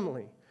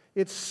family.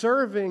 It's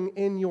serving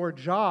in your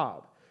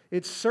job.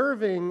 It's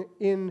serving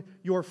in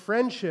your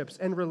friendships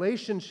and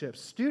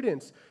relationships.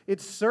 Students,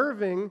 it's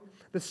serving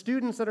the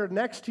students that are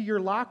next to your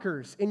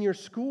lockers in your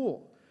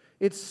school.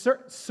 It's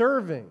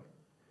serving.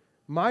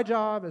 My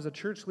job as a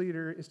church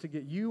leader is to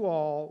get you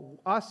all,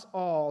 us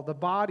all, the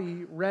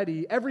body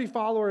ready, every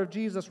follower of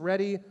Jesus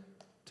ready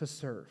to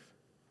serve.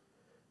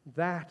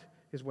 That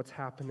is what's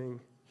happening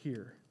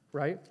here,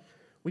 right?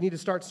 We need to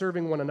start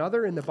serving one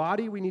another in the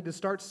body. We need to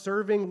start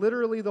serving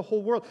literally the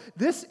whole world.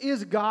 This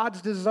is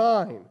God's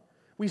design.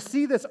 We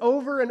see this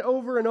over and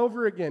over and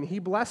over again. He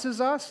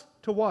blesses us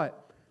to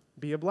what?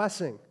 Be a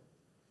blessing.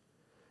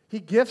 He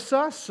gifts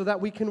us so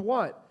that we can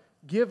what?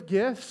 Give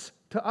gifts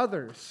to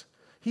others.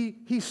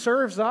 He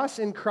serves us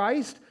in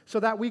Christ so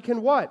that we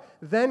can what?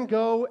 Then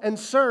go and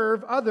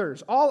serve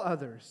others, all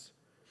others.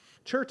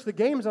 Church, the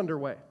game's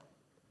underway.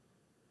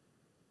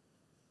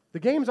 The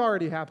game's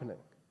already happening.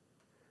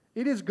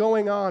 It is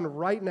going on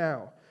right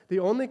now. The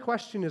only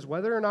question is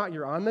whether or not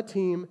you're on the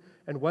team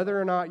and whether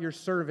or not you're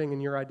serving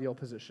in your ideal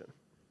position.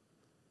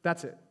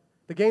 That's it.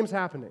 The game's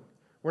happening.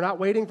 We're not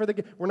waiting for the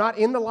game. We're not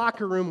in the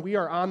locker room. We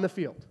are on the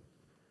field.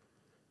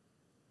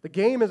 The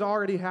game is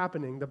already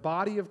happening. The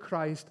body of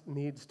Christ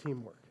needs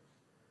teamwork.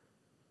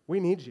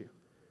 We need you.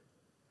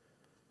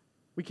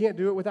 We can't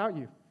do it without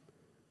you.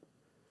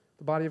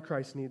 The body of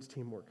Christ needs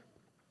teamwork.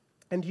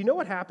 And do you know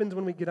what happens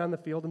when we get on the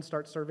field and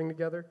start serving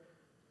together?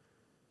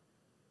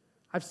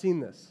 I've seen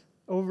this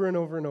over and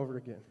over and over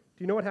again.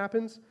 Do you know what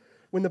happens?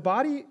 When the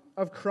body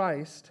of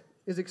Christ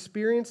is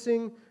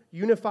experiencing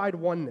unified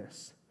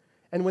oneness,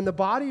 and when the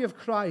body of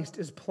Christ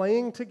is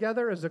playing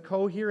together as a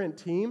coherent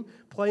team,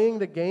 playing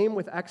the game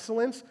with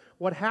excellence,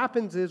 what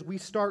happens is we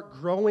start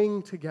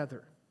growing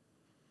together.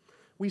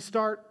 We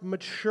start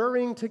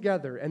maturing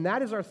together, and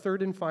that is our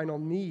third and final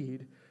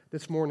need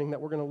this morning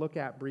that we're going to look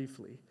at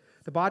briefly.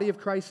 The body of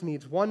Christ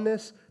needs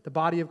oneness, the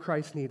body of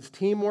Christ needs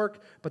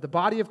teamwork, but the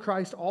body of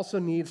Christ also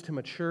needs to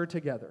mature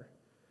together.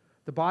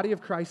 The body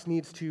of Christ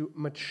needs to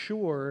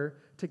mature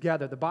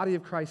together. The body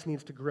of Christ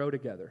needs to grow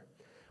together.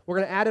 We're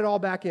going to add it all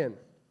back in.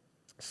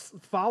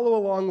 Follow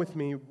along with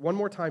me one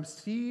more time.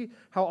 See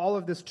how all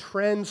of this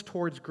trends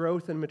towards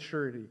growth and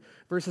maturity.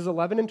 Verses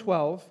 11 and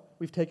 12,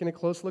 we've taken a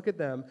close look at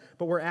them,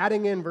 but we're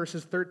adding in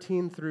verses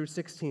 13 through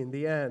 16,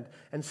 the end,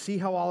 and see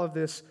how all of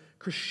this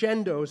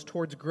crescendos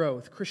towards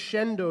growth,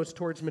 crescendos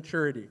towards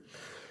maturity.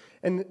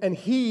 And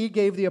he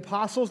gave the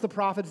apostles, the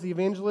prophets, the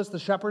evangelists, the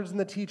shepherds, and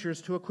the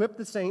teachers to equip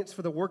the saints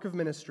for the work of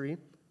ministry,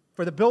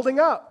 for the building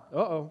up.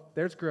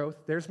 There's growth,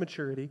 there's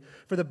maturity.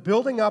 For the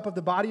building up of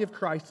the body of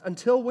Christ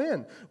until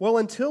when? Well,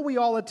 until we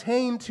all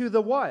attain to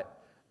the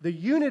what? The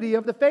unity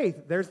of the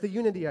faith. There's the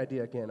unity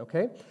idea again,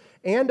 okay?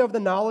 And of the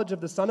knowledge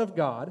of the Son of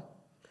God,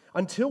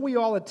 until we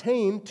all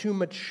attain to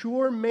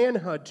mature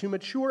manhood, to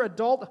mature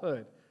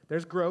adulthood.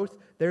 There's growth,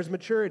 there's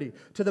maturity.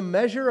 To the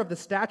measure of the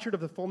stature of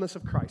the fullness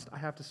of Christ. I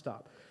have to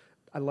stop.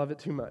 I love it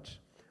too much.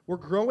 We're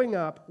growing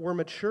up, we're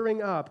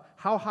maturing up.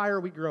 How high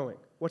are we growing?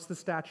 What's the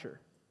stature?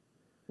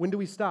 When do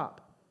we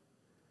stop?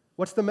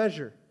 What's the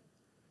measure?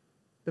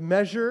 The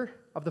measure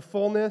of the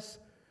fullness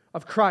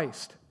of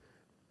Christ.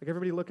 Like,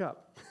 everybody look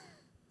up.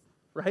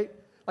 Right?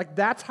 Like,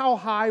 that's how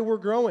high we're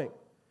growing.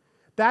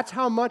 That's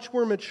how much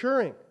we're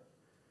maturing.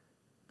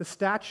 The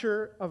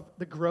stature of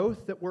the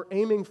growth that we're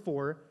aiming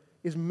for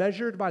is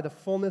measured by the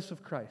fullness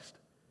of Christ.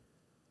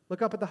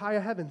 Look up at the high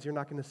heavens. You're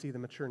not going to see the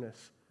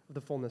matureness of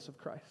the fullness of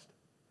Christ.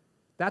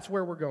 That's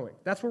where we're going.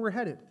 That's where we're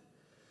headed.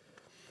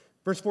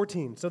 Verse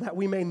 14, so that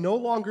we may no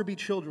longer be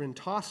children,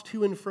 tossed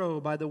to and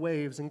fro by the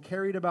waves and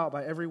carried about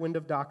by every wind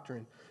of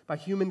doctrine, by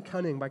human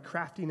cunning, by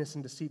craftiness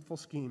and deceitful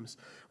schemes.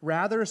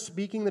 Rather,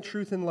 speaking the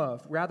truth in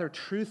love, rather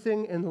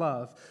truthing in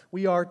love,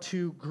 we are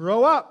to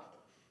grow up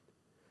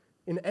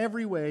in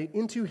every way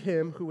into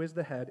him who is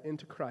the head,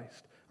 into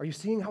Christ. Are you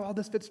seeing how all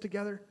this fits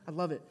together? I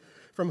love it.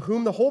 From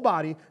whom the whole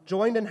body,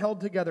 joined and held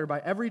together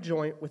by every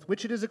joint with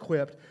which it is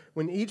equipped,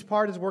 when each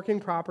part is working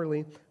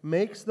properly,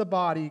 makes the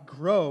body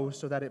grow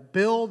so that it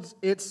builds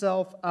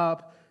itself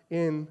up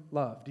in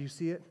love. Do you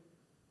see it?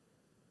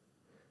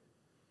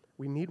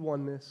 We need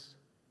oneness.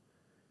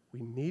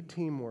 We need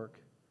teamwork,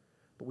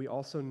 but we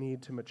also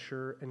need to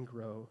mature and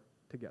grow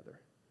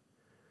together.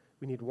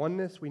 We need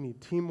oneness. We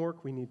need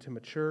teamwork. We need to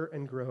mature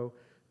and grow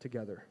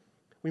together.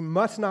 We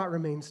must not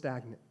remain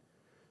stagnant.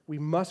 We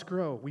must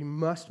grow. We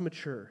must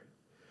mature.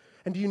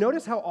 And do you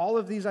notice how all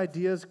of these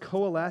ideas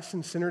coalesce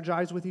and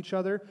synergize with each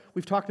other?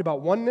 We've talked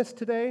about oneness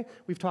today,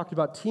 we've talked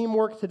about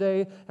teamwork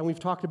today, and we've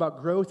talked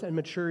about growth and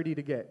maturity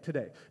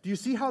today. Do you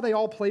see how they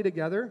all play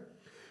together?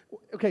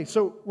 Okay,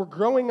 so we're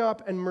growing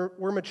up and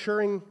we're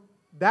maturing.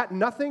 That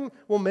nothing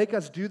will make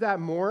us do that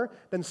more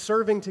than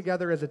serving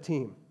together as a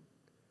team.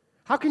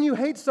 How can you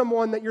hate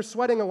someone that you're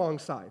sweating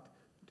alongside?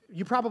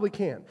 You probably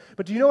can.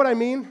 But do you know what I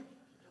mean?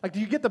 Like, do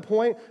you get the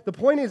point? The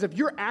point is, if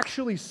you're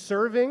actually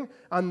serving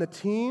on the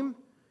team,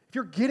 if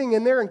you're getting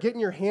in there and getting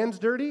your hands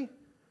dirty,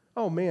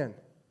 oh man,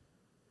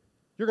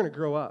 you're going to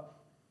grow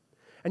up.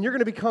 And you're going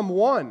to become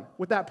one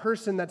with that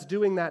person that's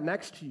doing that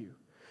next to you.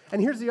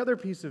 And here's the other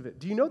piece of it.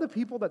 Do you know the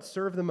people that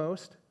serve the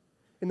most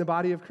in the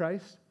body of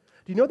Christ?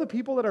 Do you know the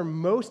people that are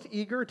most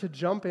eager to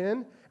jump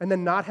in and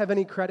then not have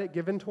any credit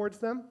given towards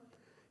them?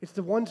 It's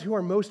the ones who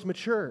are most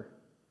mature.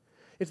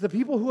 It's the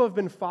people who have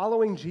been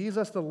following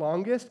Jesus the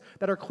longest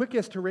that are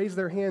quickest to raise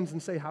their hands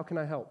and say, how can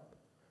I help?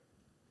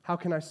 How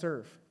can I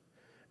serve?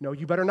 No,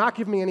 you better not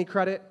give me any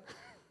credit,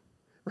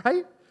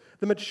 right?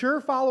 The mature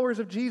followers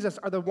of Jesus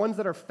are the ones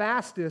that are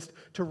fastest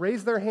to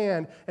raise their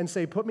hand and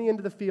say, put me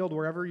into the field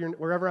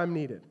wherever I'm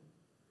needed.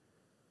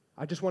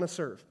 I just want to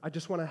serve. I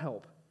just want to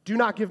help. Do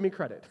not give me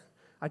credit.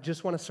 I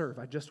just want to serve.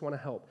 I just want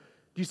to help.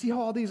 Do you see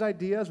how all these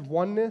ideas,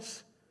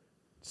 oneness,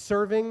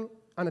 serving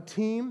on a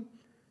team,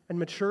 and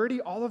maturity,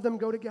 all of them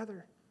go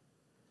together?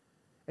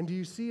 And do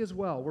you see as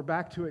well, we're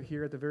back to it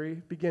here at the very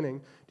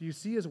beginning, do you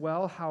see as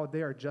well how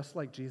they are just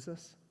like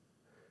Jesus?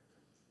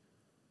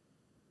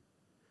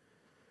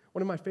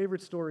 One of my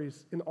favorite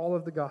stories in all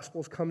of the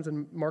Gospels comes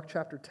in Mark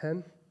chapter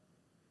 10.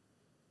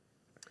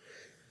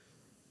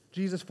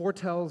 Jesus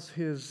foretells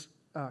his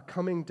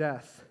coming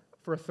death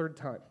for a third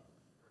time.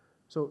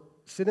 So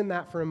sit in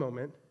that for a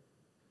moment.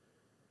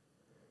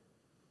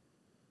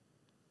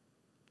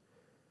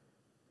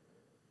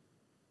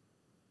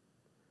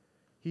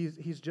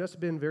 He's just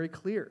been very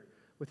clear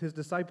with his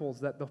disciples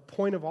that the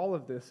point of all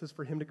of this is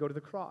for him to go to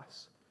the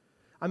cross.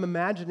 I'm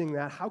imagining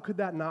that. How could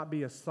that not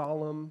be a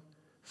solemn,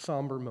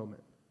 somber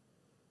moment?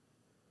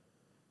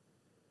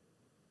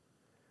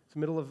 It's the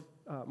middle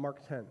of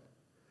Mark 10.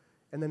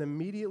 And then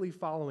immediately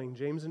following,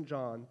 James and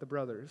John, the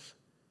brothers,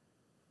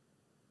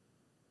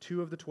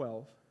 2 of the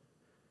 12,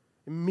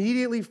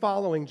 immediately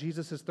following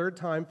Jesus' third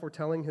time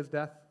foretelling his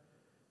death,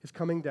 his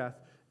coming death,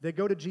 they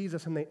go to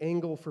Jesus and they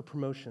angle for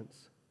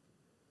promotions.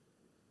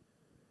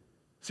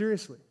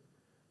 Seriously.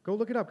 Go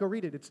look it up. Go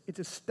read it. It's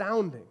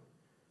astounding.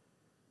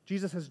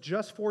 Jesus has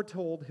just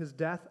foretold his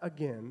death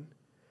again,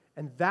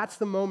 and that's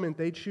the moment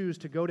they choose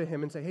to go to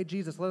him and say, hey,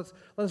 Jesus, let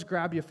us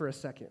grab you for a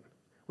second.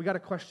 We got a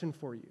question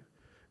for you.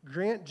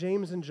 Grant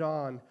James and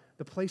John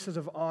the places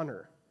of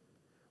honor,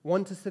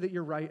 one to sit at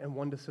your right and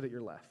one to sit at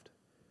your left.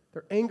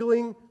 They're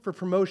angling for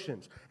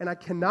promotions, and I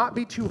cannot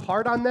be too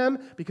hard on them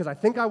because I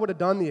think I would have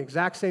done the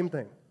exact same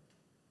thing.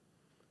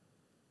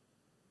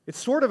 It's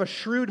sort of a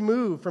shrewd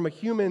move from a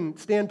human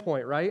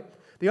standpoint, right?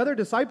 The other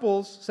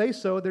disciples say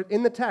so. They're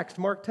in the text,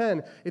 Mark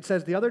 10. It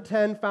says the other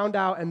 10 found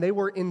out and they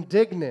were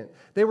indignant.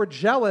 They were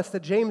jealous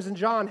that James and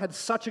John had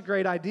such a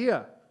great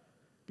idea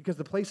because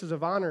the places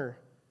of honor,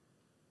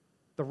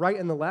 the right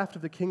and the left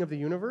of the King of the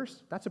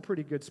universe, that's a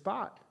pretty good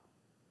spot.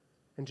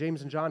 And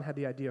James and John had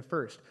the idea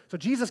first. So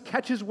Jesus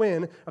catches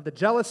wind of the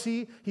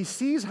jealousy. He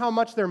sees how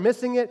much they're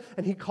missing it,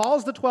 and he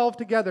calls the 12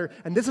 together.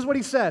 And this is what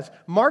he says,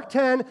 Mark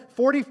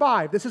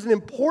 10:45. This is an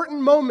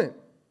important moment.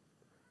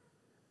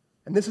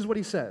 And this is what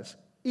he says.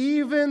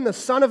 Even the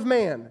Son of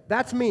Man,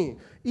 that's me,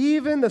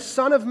 even the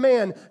Son of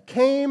Man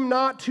came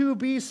not to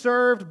be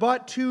served,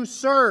 but to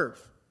serve.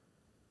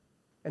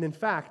 And in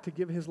fact, to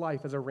give his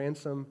life as a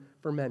ransom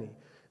for many.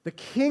 The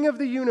King of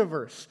the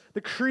universe, the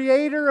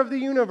creator of the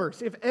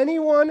universe. If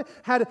anyone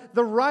had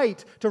the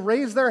right to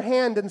raise their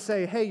hand and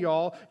say, hey,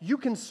 y'all, you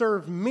can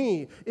serve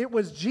me, it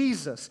was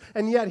Jesus.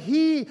 And yet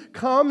he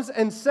comes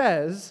and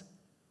says,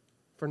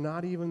 for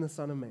not even the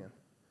Son of Man,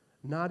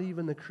 not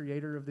even the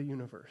creator of the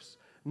universe,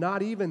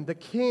 not even the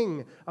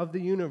King of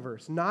the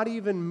universe, not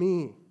even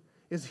me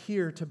is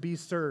here to be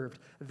served.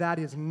 That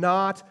is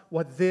not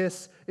what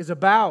this is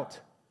about.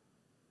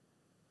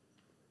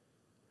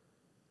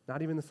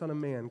 Not even the Son of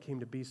Man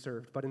came to be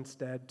served, but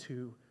instead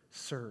to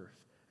serve.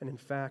 And in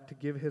fact, to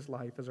give his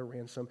life as a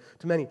ransom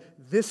to many.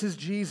 This is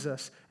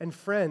Jesus. And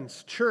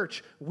friends,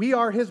 church, we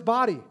are his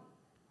body.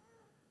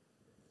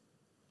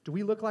 Do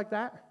we look like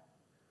that?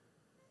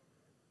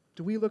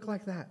 Do we look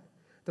like that?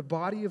 The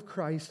body of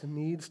Christ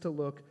needs to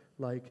look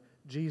like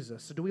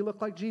Jesus. So do we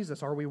look like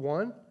Jesus? Are we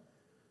one?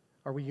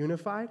 Are we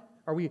unified?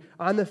 Are we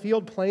on the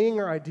field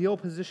playing our ideal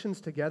positions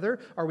together?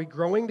 Are we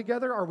growing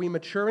together? Are we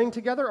maturing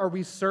together? Are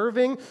we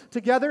serving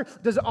together?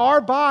 Does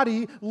our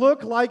body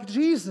look like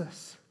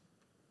Jesus?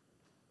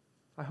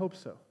 I hope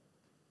so.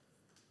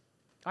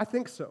 I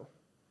think so,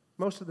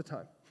 most of the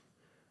time.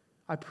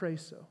 I pray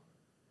so.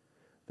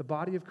 The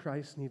body of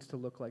Christ needs to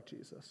look like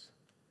Jesus.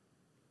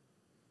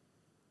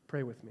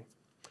 Pray with me.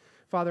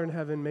 Father in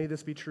heaven, may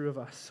this be true of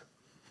us.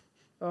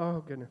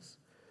 Oh, goodness.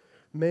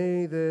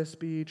 May this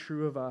be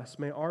true of us.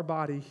 May our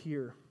body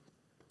here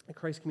at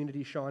Christ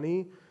Community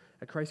Shawnee,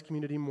 at Christ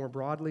Community more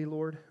broadly,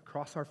 Lord,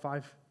 across our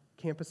 5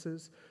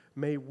 campuses,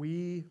 may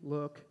we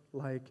look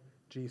like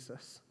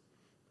Jesus.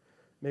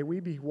 May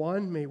we be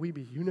one. May we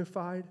be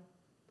unified.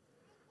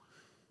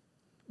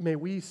 May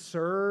we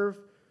serve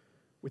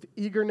with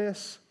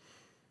eagerness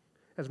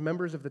as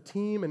members of the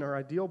team in our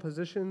ideal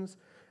positions,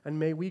 and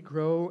may we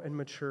grow and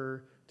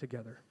mature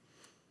together.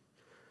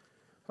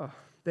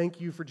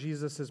 Thank you for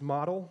Jesus'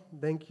 model.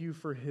 Thank you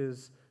for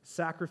his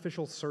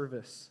sacrificial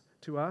service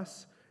to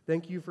us.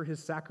 Thank you for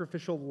his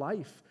sacrificial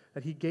life,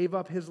 that he gave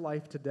up his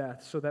life to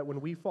death so that when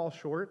we fall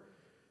short,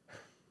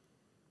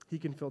 he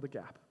can fill the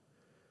gap.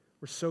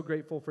 We're so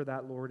grateful for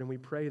that, Lord, and we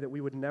pray that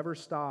we would never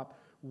stop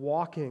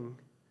walking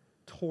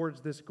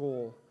towards this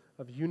goal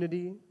of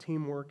unity,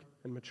 teamwork,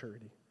 and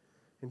maturity.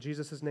 In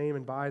Jesus' name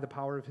and by the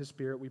power of his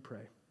Spirit we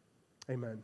pray. Amen.